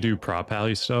mostly do prop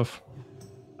alley stuff,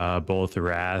 both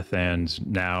Wrath and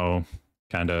now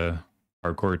kind of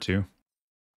hardcore too.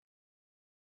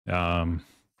 Kind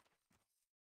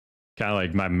of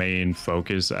like my main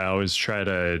focus. I always try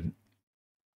to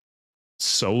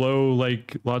solo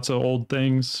like lots of old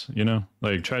things, you know,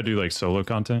 like try to do like solo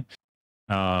content.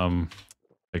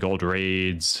 Like old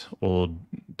raids, old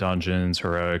dungeons,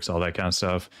 heroics, all that kind of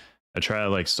stuff. I try to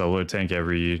like solo tank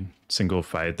every single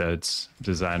fight that's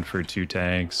designed for 2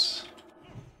 tanks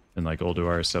and like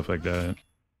Ulduar, stuff like that.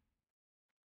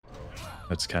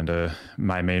 That's kind of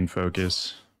my main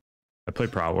focus. I play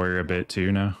Prot Warrior a bit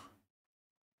too now.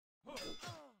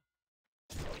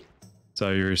 So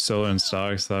you were solo in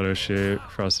stocks, thought oh shit,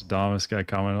 Frostadamus got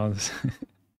comment on this.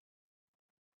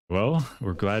 Well,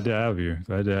 we're glad to have you.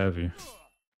 Glad to have you.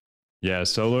 Yeah,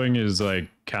 soloing is like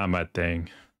kind of my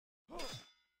thing.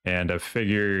 And I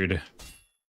figured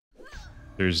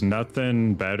there's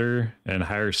nothing better and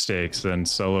higher stakes than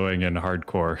soloing in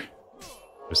hardcore.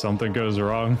 If something goes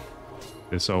wrong,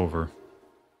 it's over.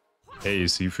 Hey,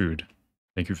 Seafood.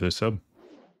 Thank you for the sub.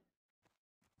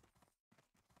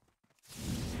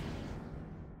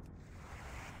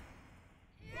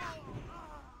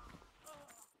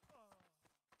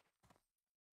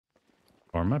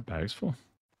 Are my bags full?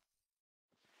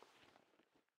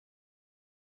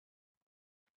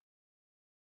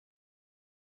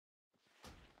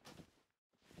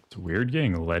 It's weird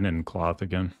getting linen cloth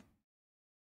again.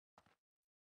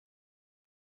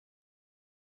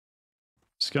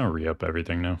 Just gonna re-up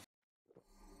everything now.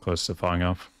 Close to falling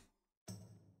off.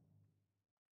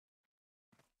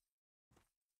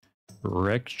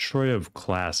 Rectroy of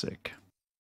Classic.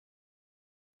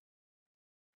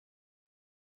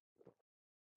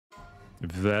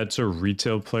 If that's a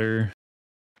retail player...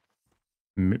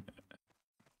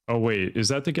 Oh wait, is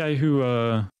that the guy who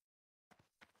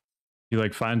he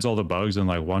like finds all the bugs and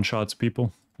like one-shots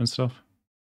people and stuff?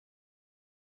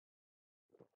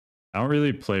 I don't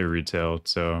really play retail,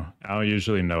 so I don't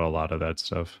usually know a lot of that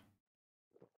stuff.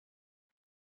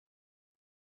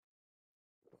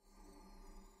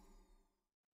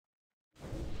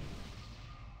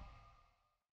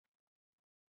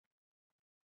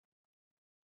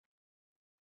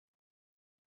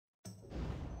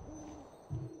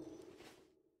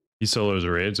 He solos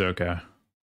raids? Okay.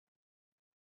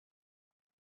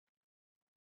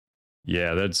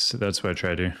 Yeah, that's what I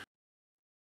try to do.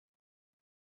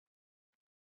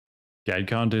 Guide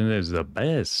content is the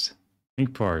best.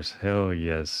 Pink parse, hell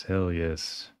yes, hell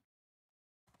yes.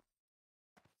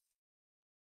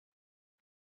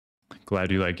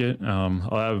 Glad you like it. I'll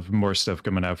have more stuff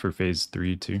coming out for phase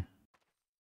 3 too.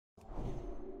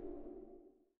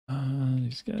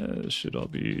 These guys should all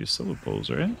be solo pulls,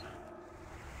 right?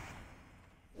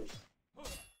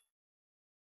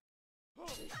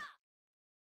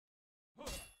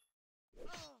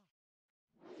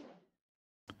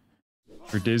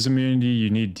 For Days Immunity, you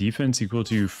need defense equal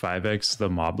to 5x the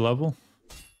mob level?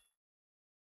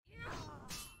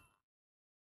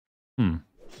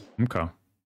 Okay.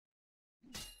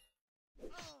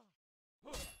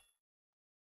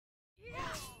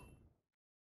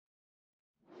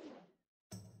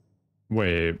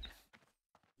 Wait.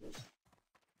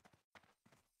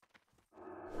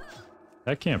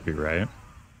 That can't be right.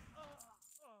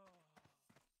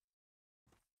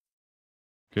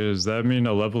 Because that mean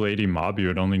a level 80 mob, you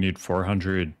would only need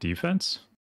 400 defense?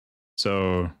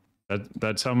 So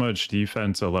that's how much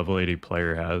defense a level 80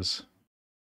 player has.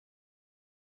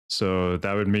 So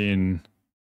that would mean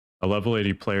a level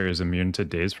 80 player is immune to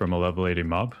daze from a level 80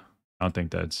 mob? I don't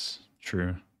think that's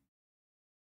true.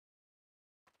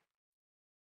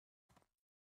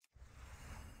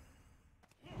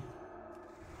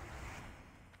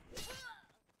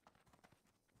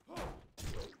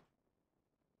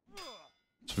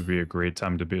 This would be a great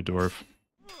time to be a dwarf.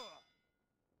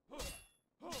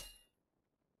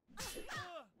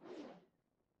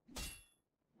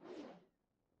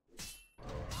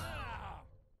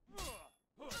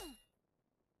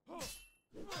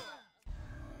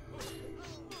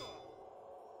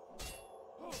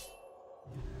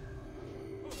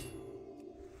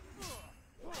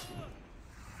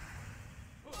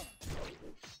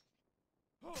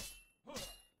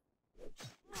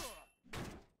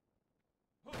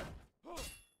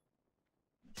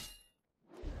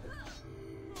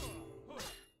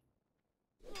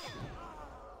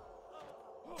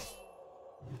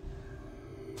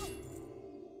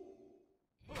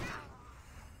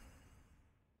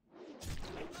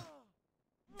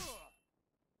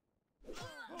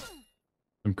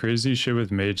 Some crazy shit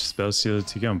with mage spell seal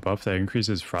to get on buff that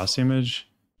increases frost damage.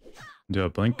 Do a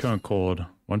blink on cold.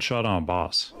 One shot on a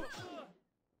boss.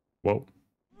 Whoa.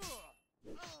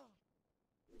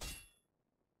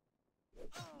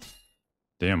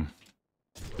 Damn.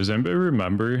 Does anybody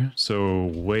remember? So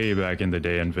way back in the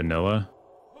day in vanilla,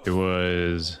 it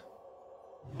was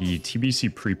the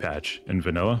TBC pre-patch in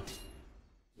vanilla.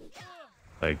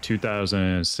 Like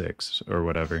 2006 or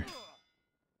whatever.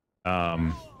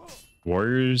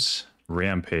 Warriors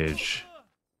Rampage.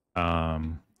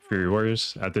 Fury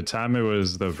Warriors. At the time it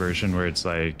was the version where it's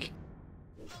like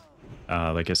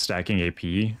a stacking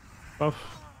AP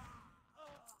buff.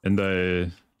 In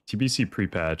the TBC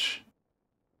pre-patch,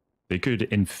 they could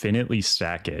infinitely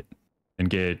stack it and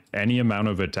get any amount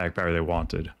of attack power they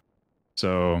wanted.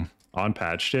 So on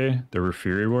patch day, there were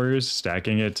Fury Warriors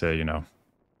stacking it to, you know,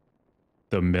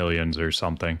 the millions or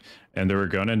something. And they were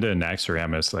going into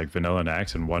Naxxramas, like vanilla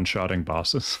Nax, and one-shotting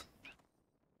bosses.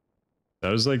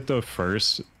 That was like the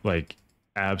first, like,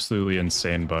 absolutely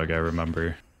insane bug I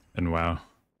remember in WoW.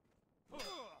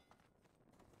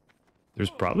 There's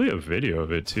probably a video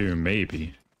of it too,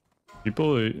 maybe.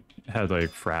 People had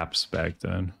like fraps back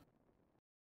then.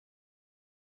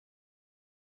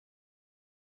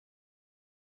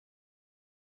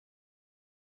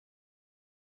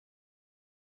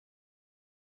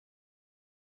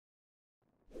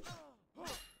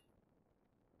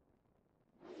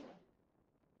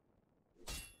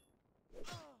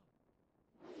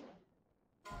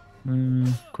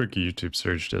 Quick YouTube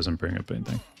search doesn't bring up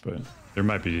anything, but there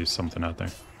might be something out there.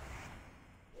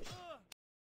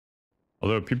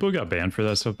 Although people got banned for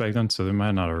that stuff back then, so they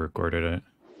might not have recorded it.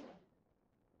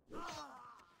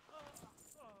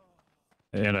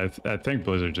 And I think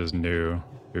Blizzard just knew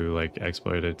who like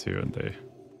exploited it too, and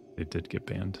they did get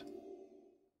banned.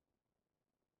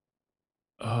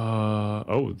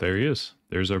 Oh, there he is.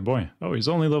 There's our boy. Oh, he's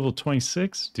only level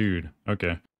 26? Dude,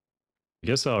 okay. I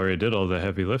guess I already did all the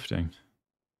heavy lifting.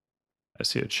 I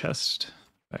see a chest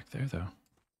back there, though.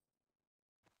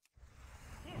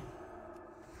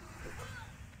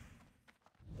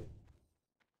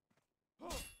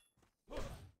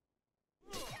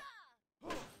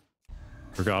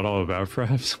 Forgot all about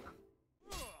fraps.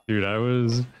 Dude, I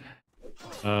was...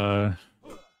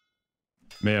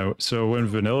 Man, so when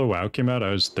Vanilla WoW came out, I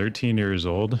was 13 years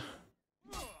old.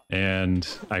 And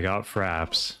I got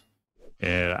fraps.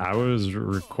 And I was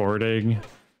recording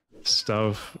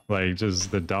stuff, like just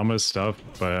the dumbest stuff,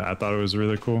 but I thought it was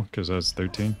really cool because I was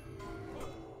 13.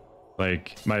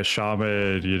 Like my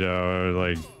shaman, you know,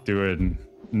 like doing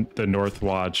the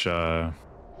Northwatch,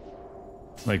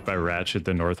 like by Ratchet,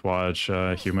 the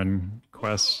Northwatch human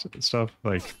quest stuff.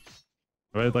 Like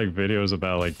I had like videos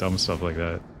about like dumb stuff like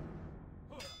that.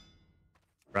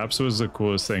 Raps was the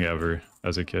coolest thing ever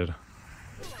as a kid.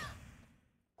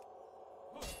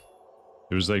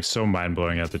 It was like so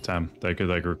mind-blowing at the time that I could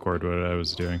like record what I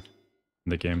was doing in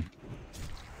the game.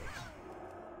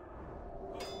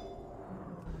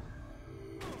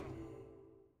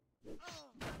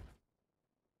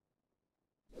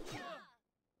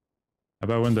 How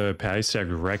about when the Patty Stack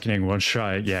Reckoning one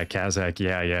shot? Yeah, Kazakh.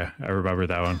 Yeah, I remember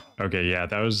that one. Okay, yeah,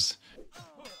 that was...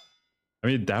 I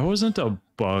mean, that wasn't a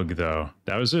bug though.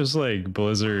 That was just like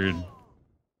Blizzard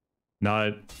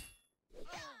not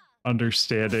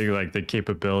understanding like the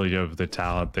capability of the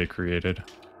talent they created.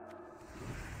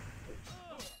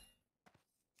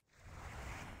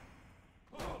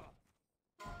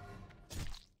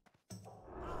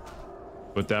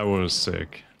 But that was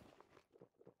sick.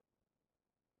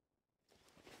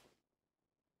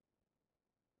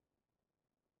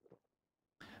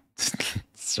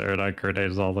 Sarah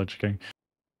grenades all Lich King.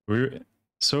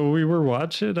 So we were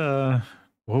watching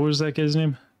what was that guy's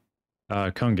name?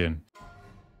 Kungan.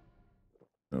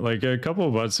 Like a couple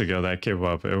of months ago that came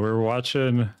up and we were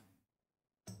watching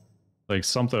like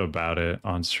something about it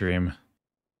on stream.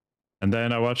 And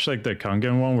then I watched like the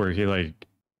Kungan one where he like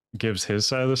gives his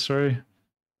side of the story.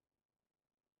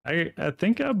 I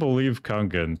think I believe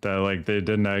Kungan that like they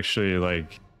didn't actually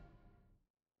like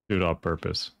do it on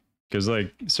purpose. Because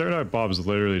like Serdar Bob's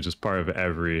literally just part of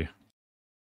every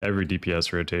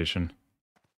DPS rotation.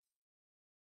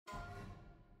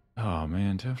 Oh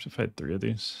man, do I have to fight 3 of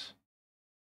these?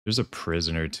 There's a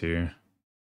prisoner too.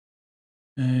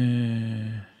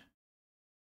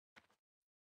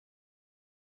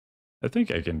 I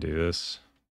think I can do this.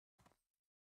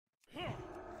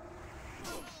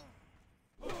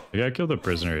 I gotta kill the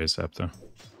prisoner ASAP though.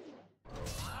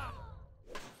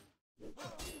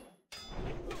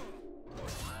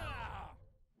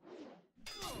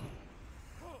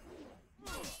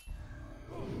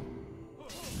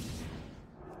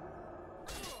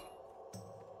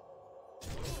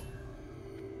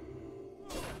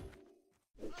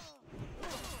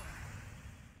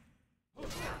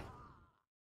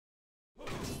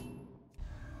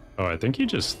 Oh, I think he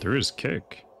just threw his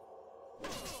kick.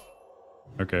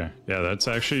 Okay, yeah, that's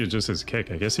actually just his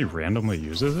kick. I guess he randomly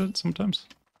uses it sometimes.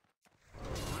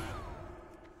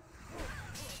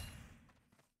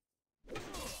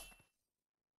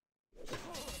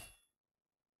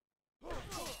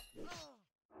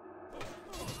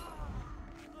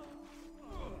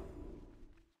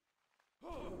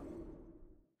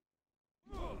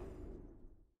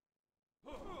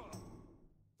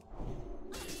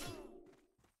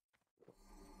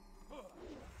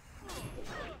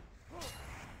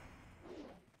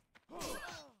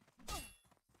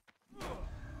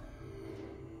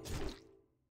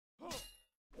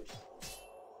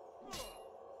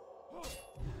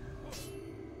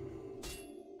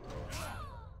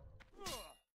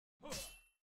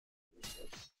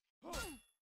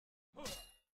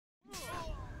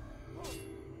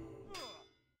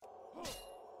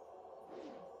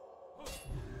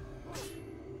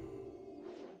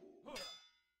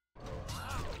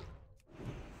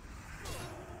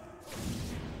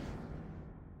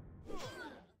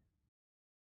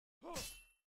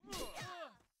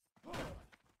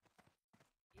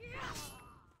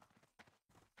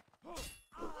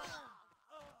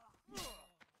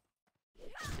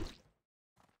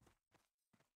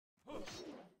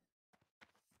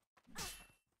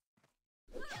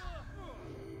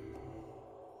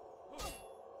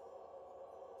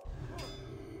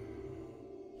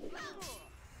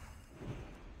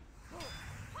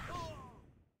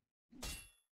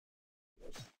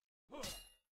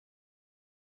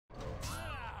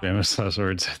 Famous last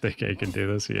words. I think I can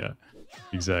do this. Yeah,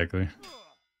 exactly.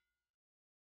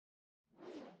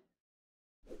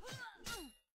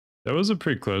 That was a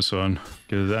pretty close one.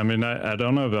 Because, I mean, I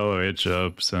don't have LOH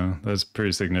up, so that's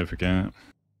pretty significant.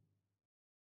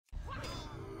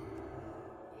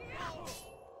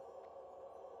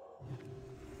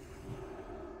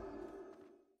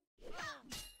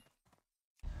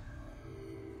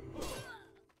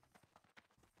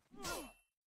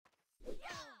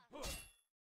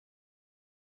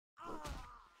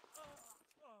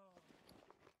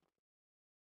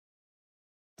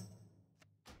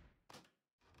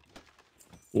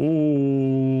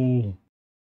 Ooh.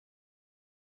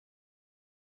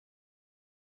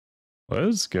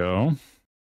 Let's go.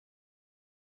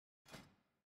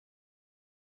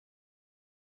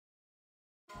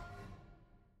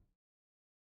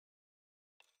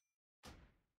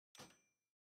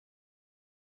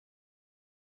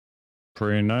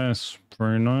 Pretty nice.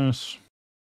 Pretty nice.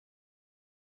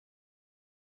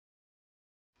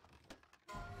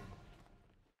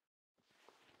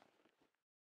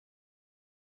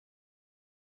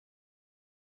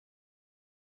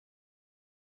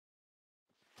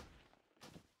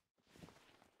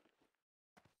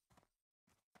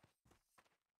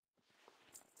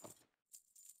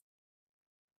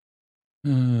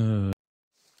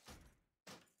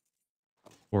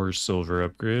 Or silver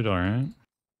upgrade, alright.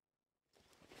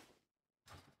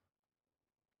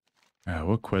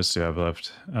 What quests do I have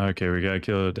left? Okay, we gotta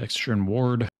kill a Dextren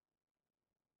Ward.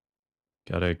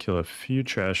 Gotta kill a few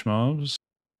trash mobs.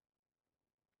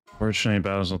 Fortunately,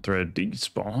 Bazil Thredd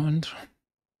despawned.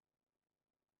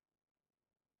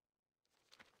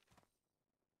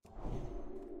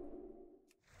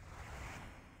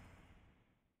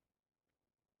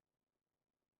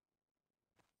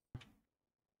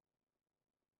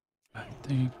 I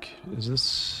think, is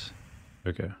this...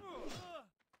 Okay.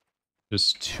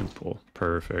 Just tuple.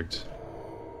 Perfect.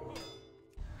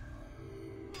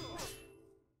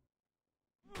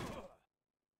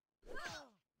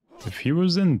 If he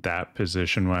was in that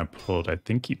position when I pulled, I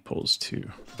think he pulls too,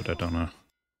 but I don't know.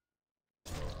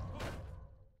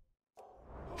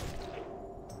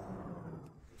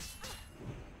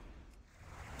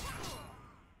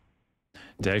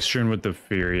 Dextren with the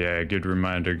fear, yeah, good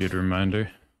reminder, good reminder.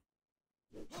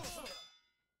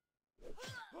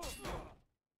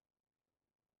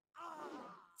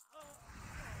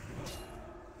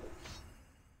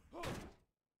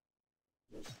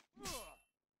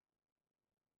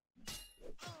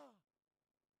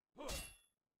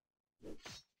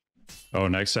 Oh,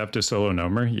 next up to solo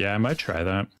Nomer? Yeah, I might try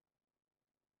that.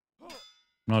 I'm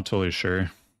not totally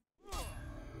sure.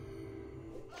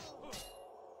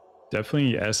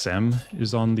 Definitely SM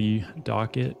is on the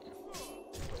docket.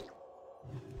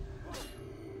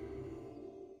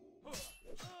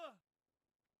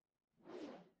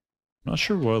 Not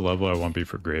sure what level I want to be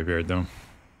for Graveyard, though.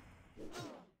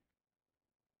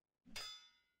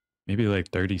 Maybe like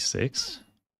 36?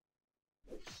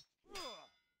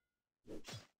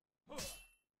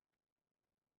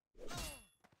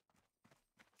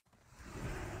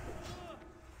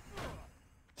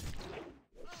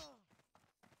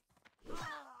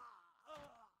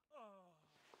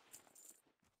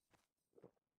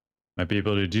 Might be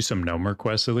able to do some Nomer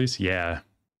quests at least. Yeah,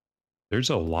 there's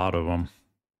a lot of them.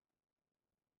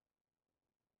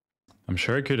 I'm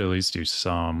sure I could at least do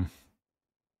some.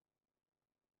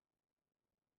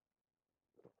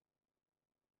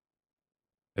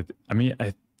 I mean,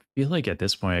 I feel like at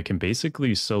this point I can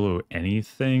basically solo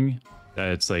anything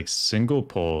that's like single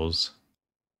pulls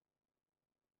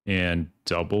and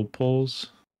double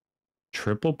pulls.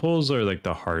 Triple pulls are like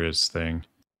the hardest thing.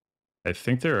 I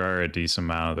think there are a decent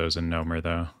amount of those in Nomer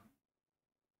though.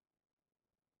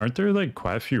 Aren't there like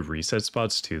quite a few reset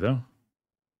spots too though?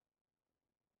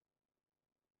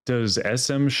 Does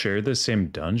SM share the same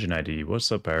dungeon ID?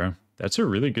 What's up, Ara? That's a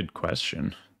really good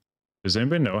question. Does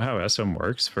anybody know how SM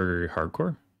works for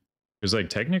hardcore? Because like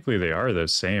technically they are the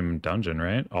same dungeon,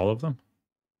 right? All of them?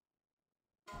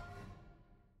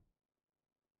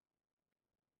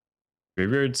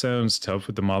 Graveyard sounds tough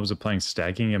with the mobs applying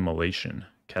stacking immolation.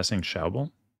 Casting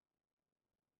Shoutbolt?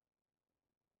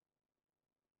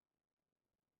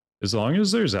 As long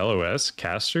as there's LOS,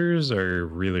 casters are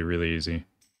really, really easy.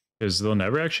 Because they'll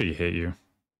never actually hit you.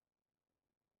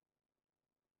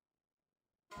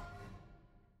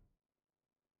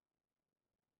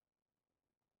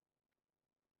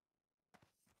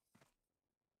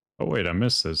 Oh wait, I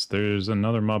missed this. There's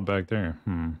another mob back there.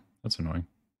 That's annoying.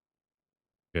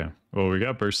 Yeah, well we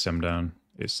got Burst Sim down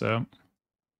ASAP.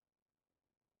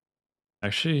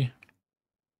 Actually,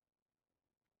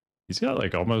 he's got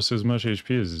like almost as much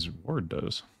HP as his ward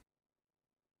does.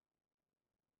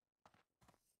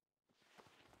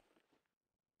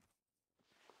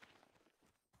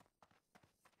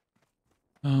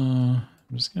 I'm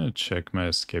just gonna check my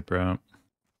escape route.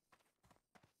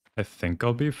 I think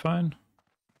I'll be fine.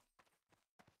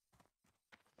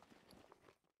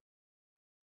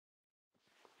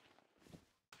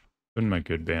 Putting my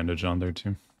good bandage on there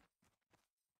too.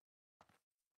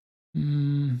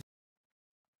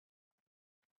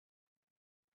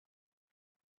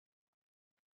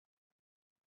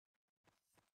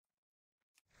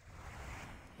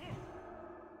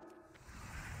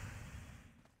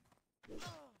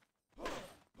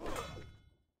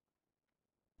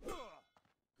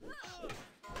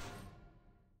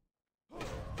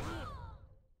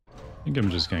 I think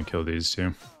I'm just gonna kill these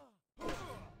two.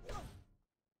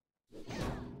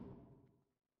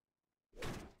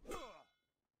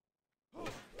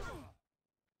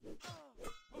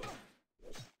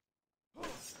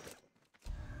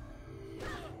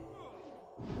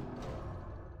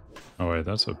 Oh wait,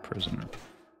 that's a prisoner.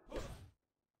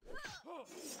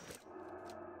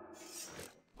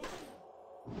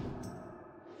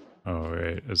 Oh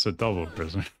wait, it's a double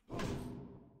prisoner.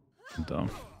 I'm dumb.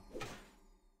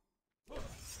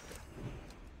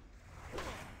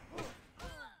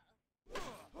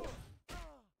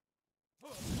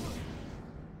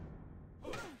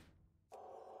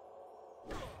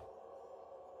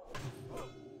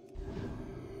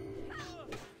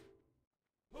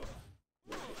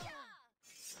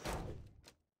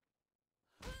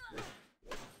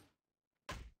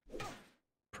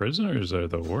 Prisoners are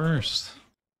the worst.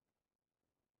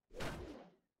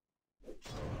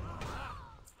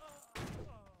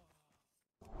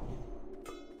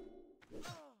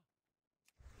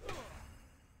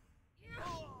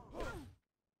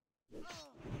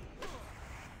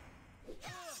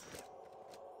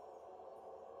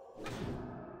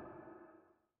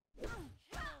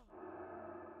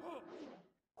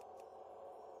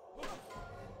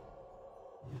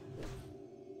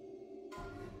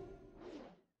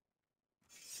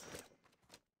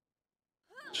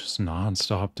 Just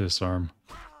non-stop disarm.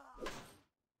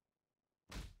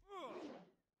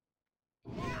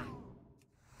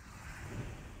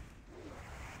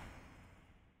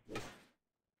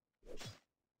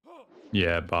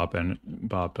 Yeah, bop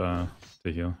to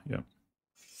heal. Yep.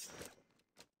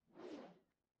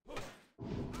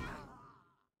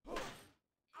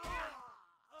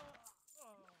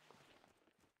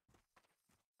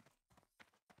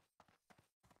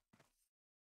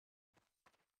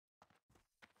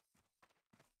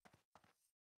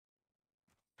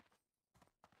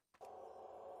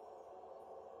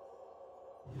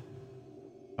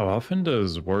 How often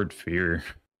does Ward fear?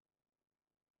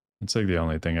 It's like the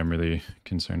only thing I'm really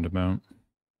concerned about.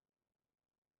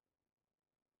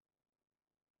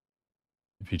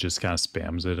 If he just kind of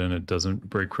spams it and it doesn't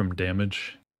break from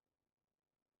damage.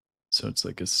 So it's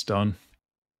like a stun.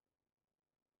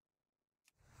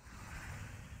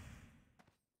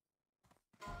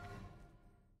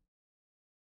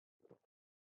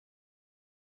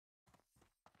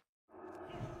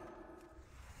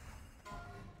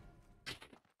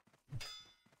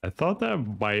 I thought that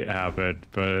might happen,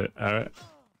 but I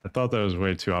thought that was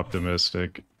way too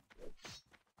optimistic.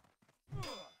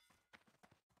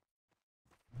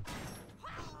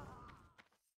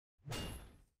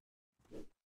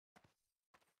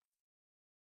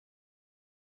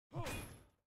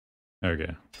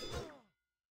 Okay.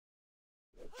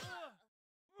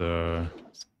 So,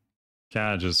 it's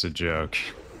kind of just a joke.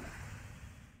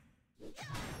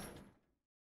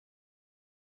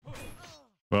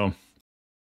 Well,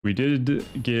 we did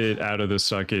get out of the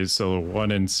Stockades solo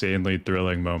one insanely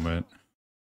thrilling moment.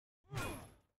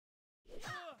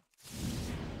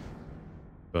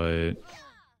 But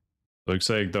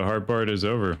looks like the hard part is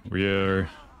over. We're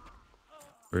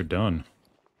done.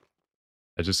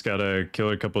 I just gotta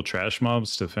kill a couple trash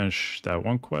mobs to finish that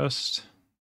one quest.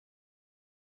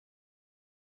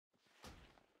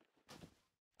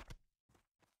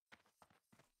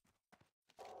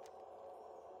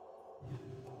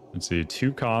 Let's see,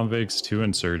 2 convicts, 2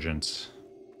 insurgents.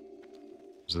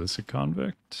 Is this a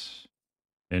convict?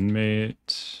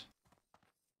 Inmate.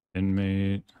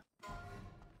 Inmate.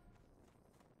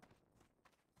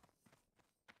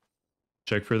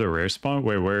 Check for the rare spawn.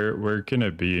 Wait, where can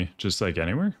it be? Just like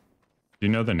anywhere? Do you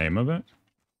know the name of it?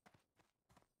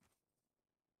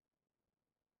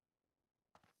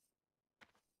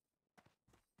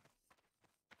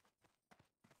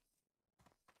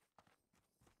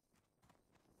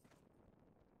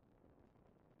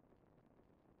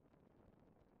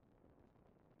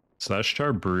 Slash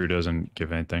Char Brew doesn't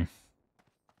give anything.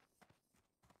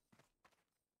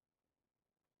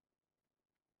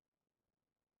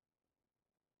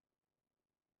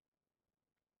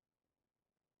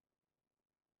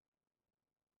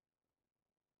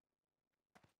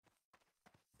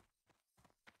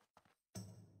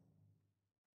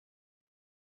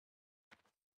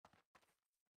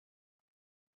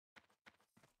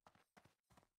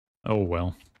 Oh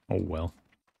well. Oh well.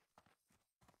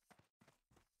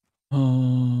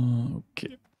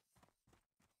 Okay.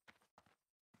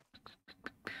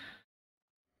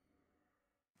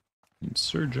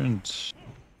 Insurgent.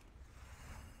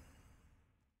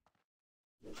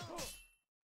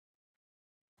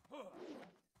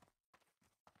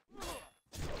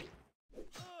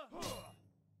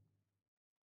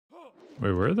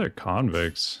 Wait, where are the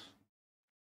convicts?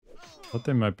 I thought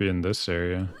they might be in this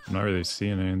area. I'm not really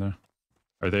seeing any though.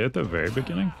 Are they at the very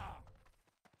beginning?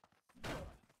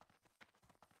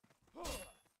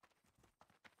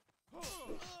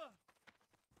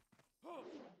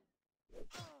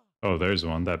 Oh, there's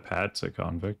one. That Pat's a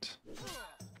convict.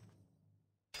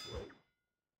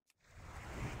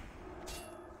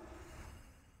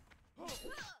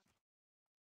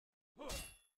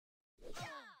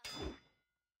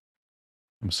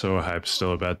 I'm so hyped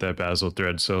still about that Bazil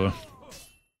Thredd solo.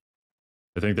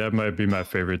 I think that might be my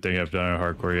favorite thing I've done in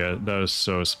hardcore yet. That was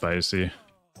so spicy.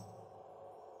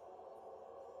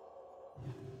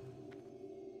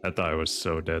 I thought I was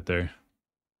so dead there.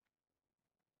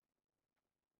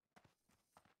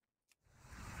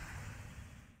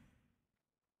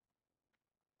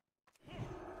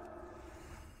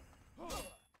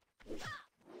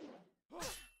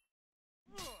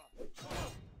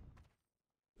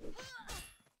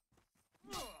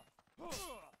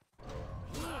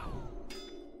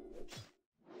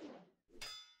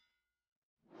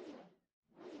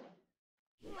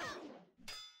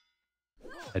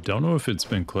 I don't know if it's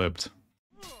been clipped.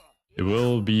 It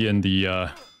will be in the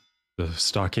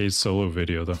Stockades solo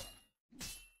video though.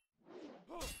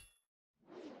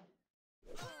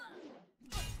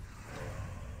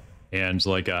 And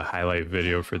like a highlight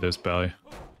video for this belly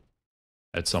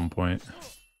at some point.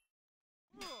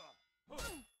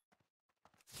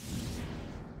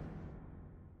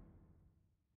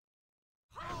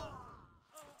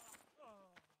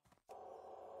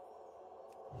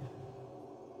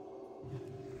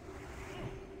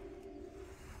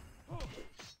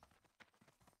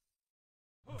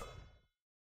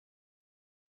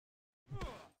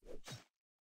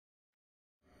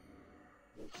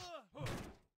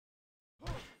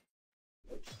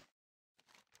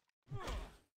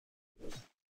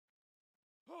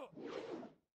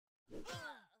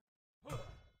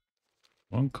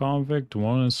 One convict,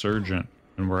 one insurgent,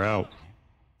 and we're out.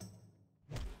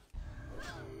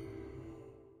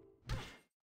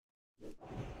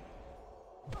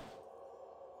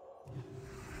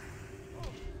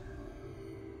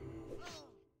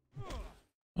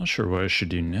 Not sure what I should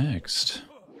do next.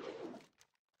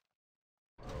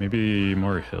 Maybe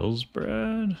more hills,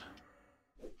 Brad?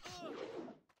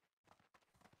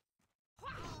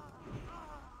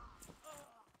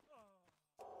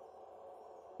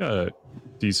 Got a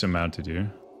decent amount to do.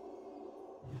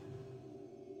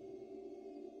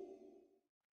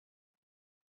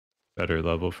 Better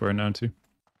level for it now, too.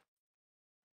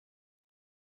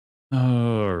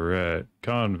 Alright.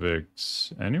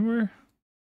 Convicts. Anywhere?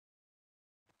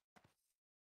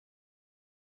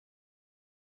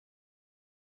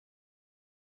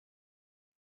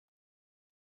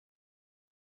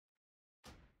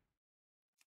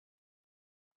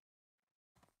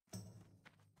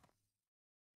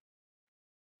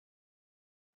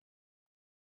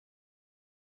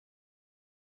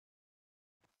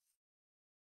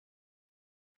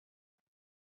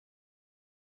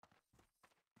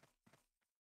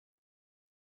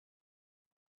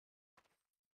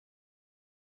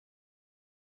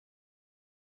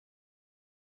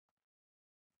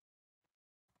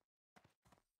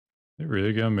 They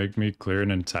really gonna make me clear an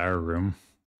entire room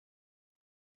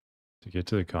to get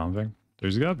to the convict?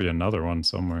 There's gotta be another one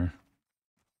somewhere.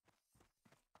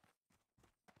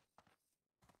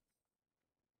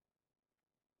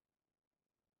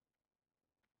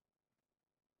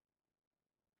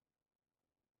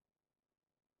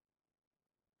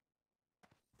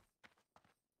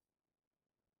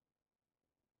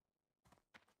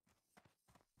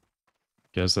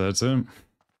 Guess that's it.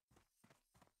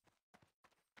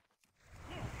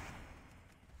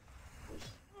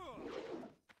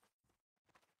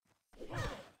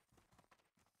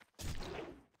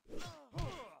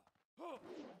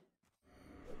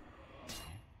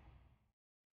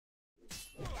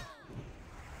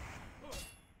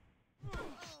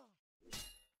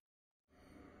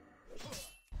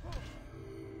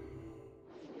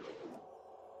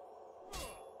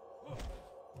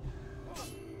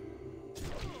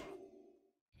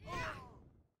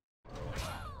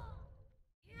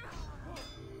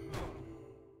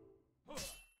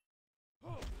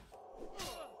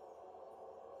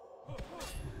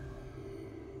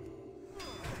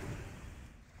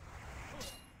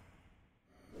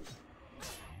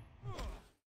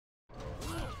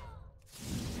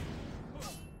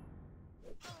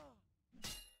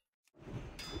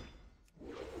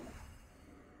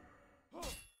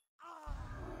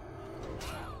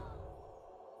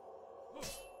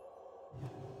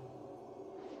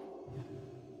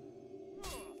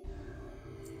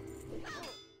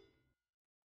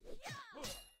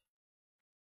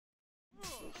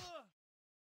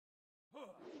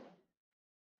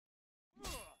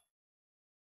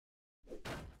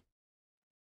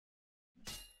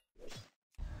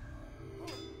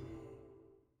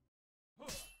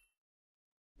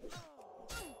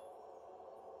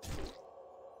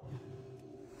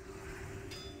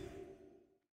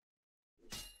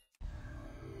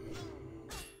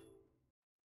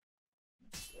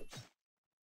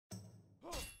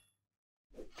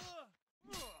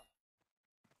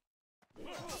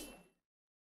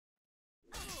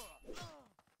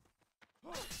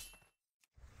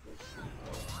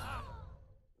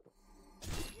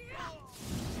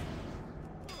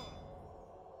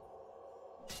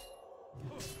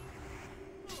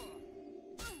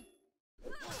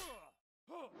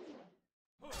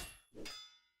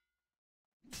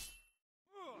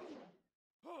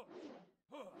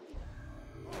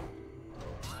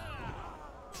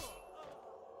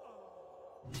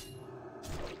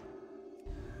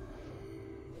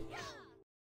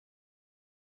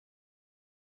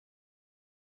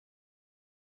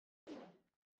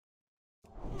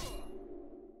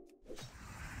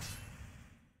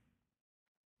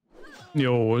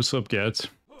 Yo, what's up, Gats?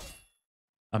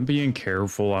 I'm being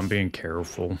careful. I'm being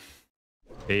careful.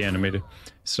 Hey, animated.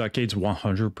 Stockades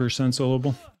 100%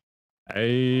 soloable.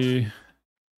 I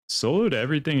soloed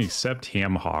everything except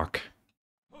Hamhock.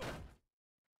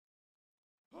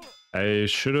 I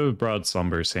should have brought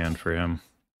Slumber's Hand for him,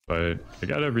 but I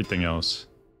got everything else,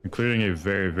 including a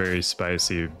very, very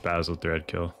spicy Bazil Thredd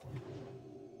kill.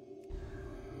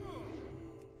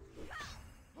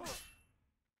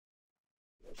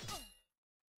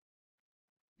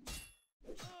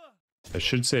 I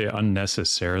should say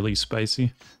unnecessarily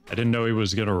spicy. I didn't know he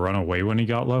was gonna run away when he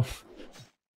got low,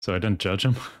 so I didn't judge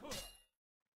him.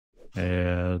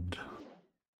 And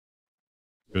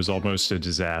it was almost a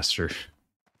disaster.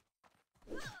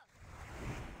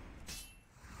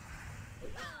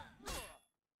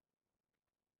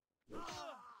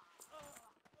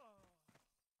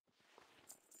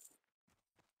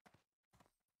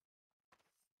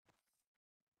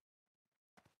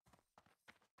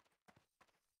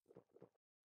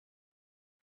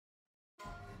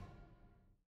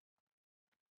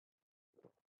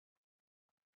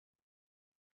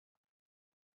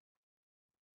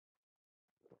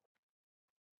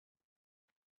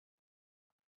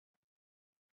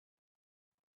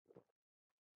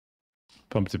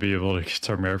 Pumped to be able to get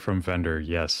Targorr from vendor.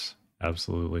 Yes,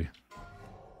 absolutely.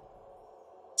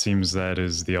 Seems that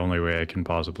is the only way I can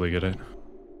possibly get it.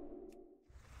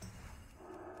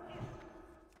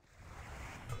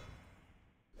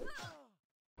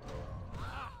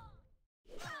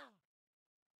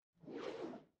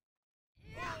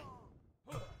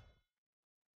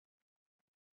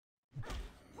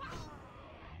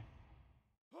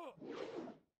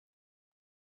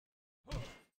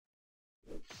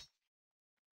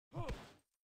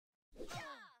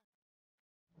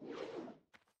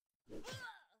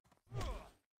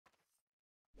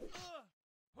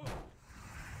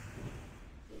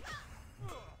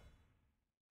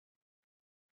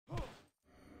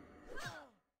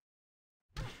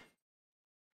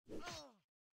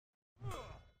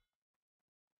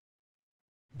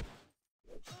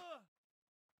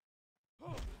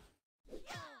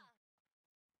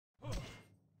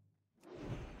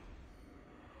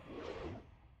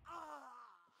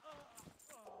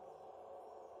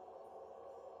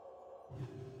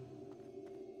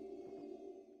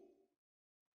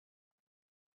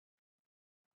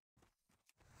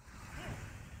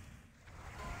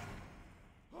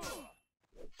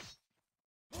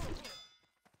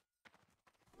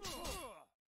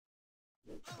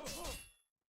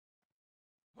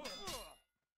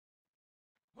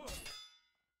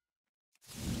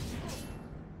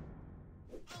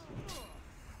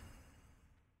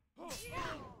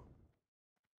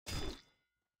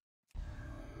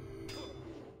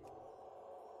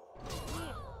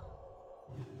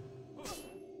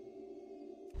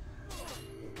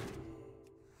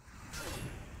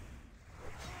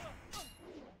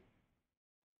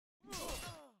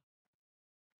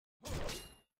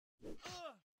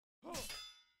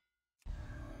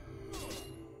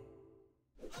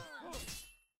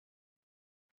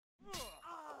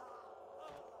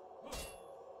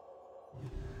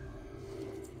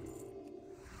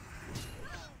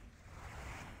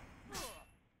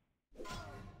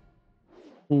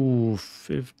 Ooh,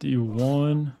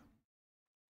 51.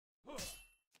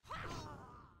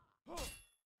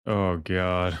 Oh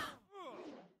god.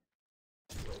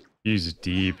 He's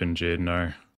deep in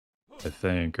Jadenar, I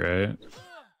think, right?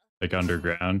 Like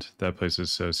underground. That place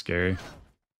is so scary.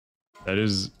 That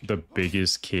is the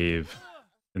biggest cave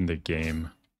in the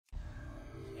game.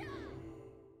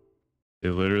 It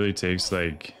literally takes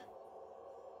like,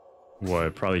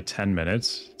 what, probably 10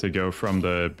 minutes to go from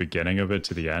the beginning of it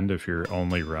to the end if you're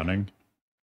only running.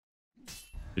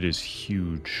 It is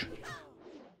huge.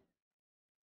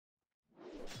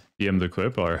 DM the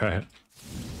clip? Alright.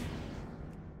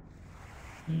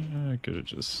 Yeah, I could have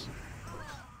just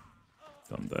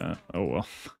done that. Oh well.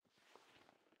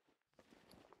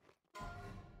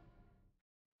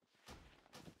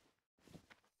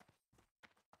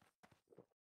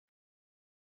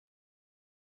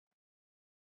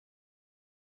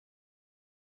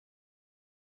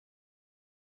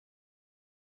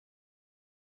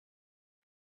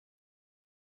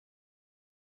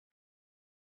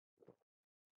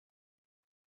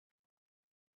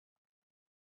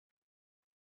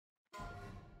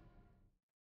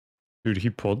 Dude,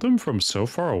 he pulled them from so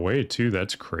far away too.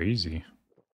 That's crazy.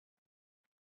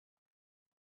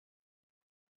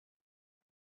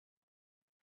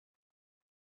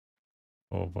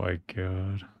 Oh my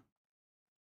god.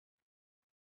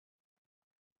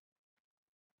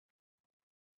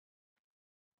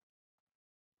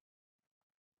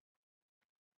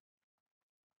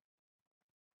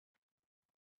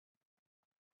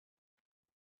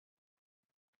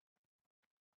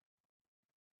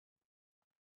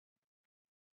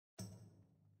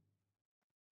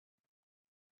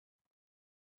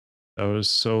 That was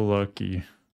so lucky.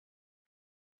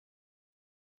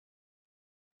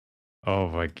 Oh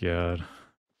my god.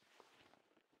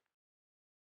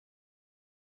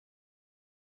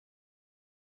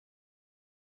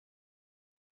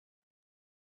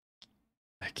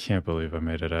 I can't believe I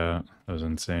made it out. That was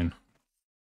insane.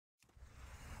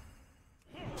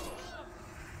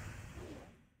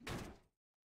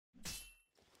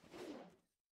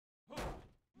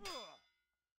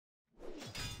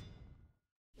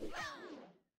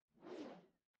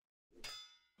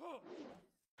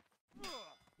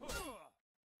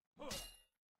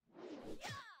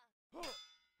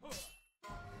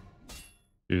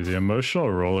 Dude, the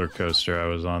emotional roller coaster I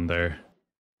was on there.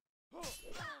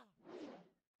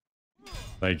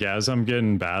 Like, as I'm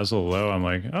getting Bazil low, I'm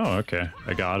like, oh, okay.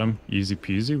 I got him. Easy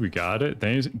peasy. We got it.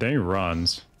 Then he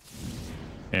runs.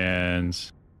 And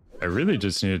I really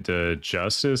just needed to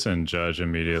Justice and Judge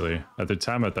immediately. At the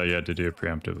time, I thought you had to do it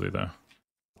preemptively, though.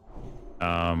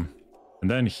 And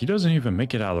then he doesn't even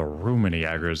make it out of the room and he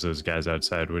aggroes those guys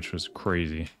outside, which was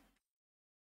crazy.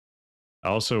 I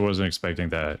also wasn't expecting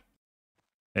that.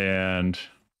 And...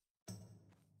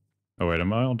 oh wait,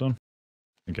 am I all done?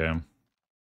 Okay.